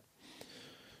gets better.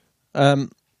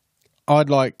 I'd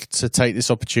like to take this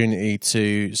opportunity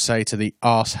to say to the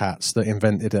arse hats that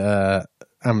invented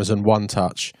Amazon One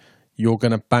Touch, you're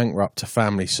going to bankrupt a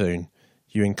family soon,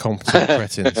 you incompetent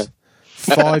cretins.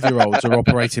 5-year-olds are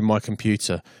operating my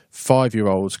computer.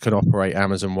 5-year-olds can operate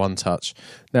Amazon One Touch.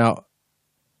 Now,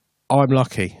 I'm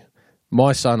lucky.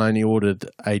 My son only ordered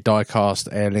a die-cast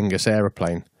Aer Lingus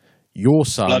aeroplane. Your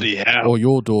son or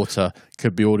your daughter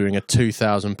could be ordering a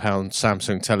 £2,000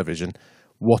 Samsung television.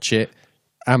 Watch it.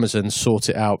 Amazon, sort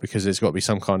it out, because there's got to be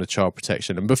some kind of child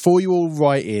protection. And before you all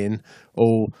write in,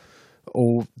 all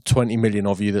 20 million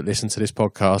of you that listen to this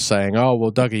podcast saying, oh,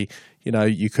 well, Dougie,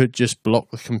 you could just block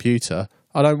the computer.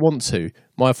 I don't want to.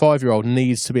 My 5-year-old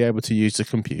needs to be able to use the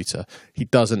computer. He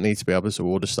doesn't need to be able to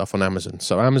order stuff on Amazon.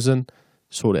 So Amazon,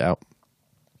 sort it out.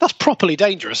 That's properly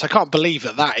dangerous. I can't believe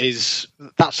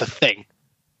that's a thing.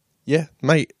 Yeah,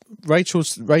 mate. Rachel,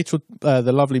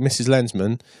 the lovely Mrs.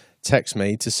 Lensman, text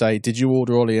me to say, did you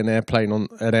order Ollie an aeroplane on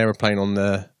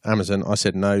the Amazon? I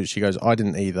said no. She goes, I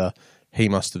didn't either. He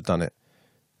must have done it.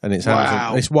 And it's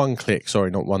Amazon. It's one click. Sorry,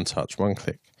 not one touch. One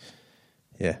click.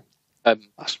 Yeah.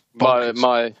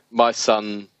 My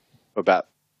son, about a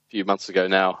few months ago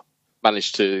now,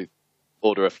 managed to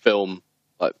order a film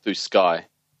through Sky.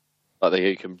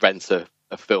 You can rent a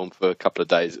film for a couple of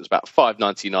days. It was about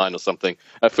 $5.99 or something.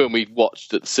 A film we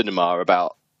watched at the cinema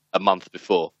about a month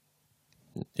before.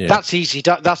 Yeah. That's easy.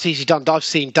 That's easy done. I've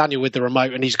seen Daniel with the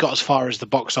remote, and he's got as far as the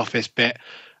box office bit.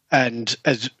 And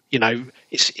as you know,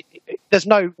 there's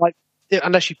no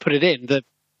unless you put it in, the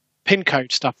pin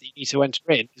code stuff that you need to enter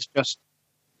in is just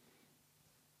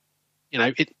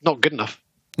it's not good enough.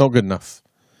 Not good enough.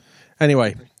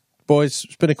 Anyway, boys,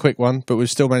 it's been a quick one, but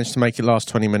we've still managed to make it last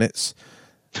 20 minutes.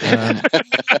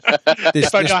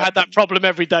 If only I had that problem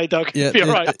every day, Doug. Yeah, you're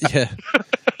right. Yeah.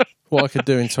 What I could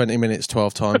do in 20 minutes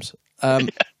 12 times.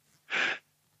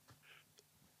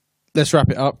 Let's wrap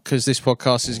it up, because this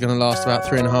podcast is going to last about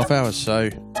 3.5 hours. So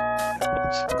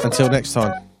until next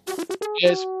time.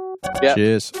 Cheers. Yeah.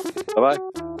 Cheers. Bye-bye.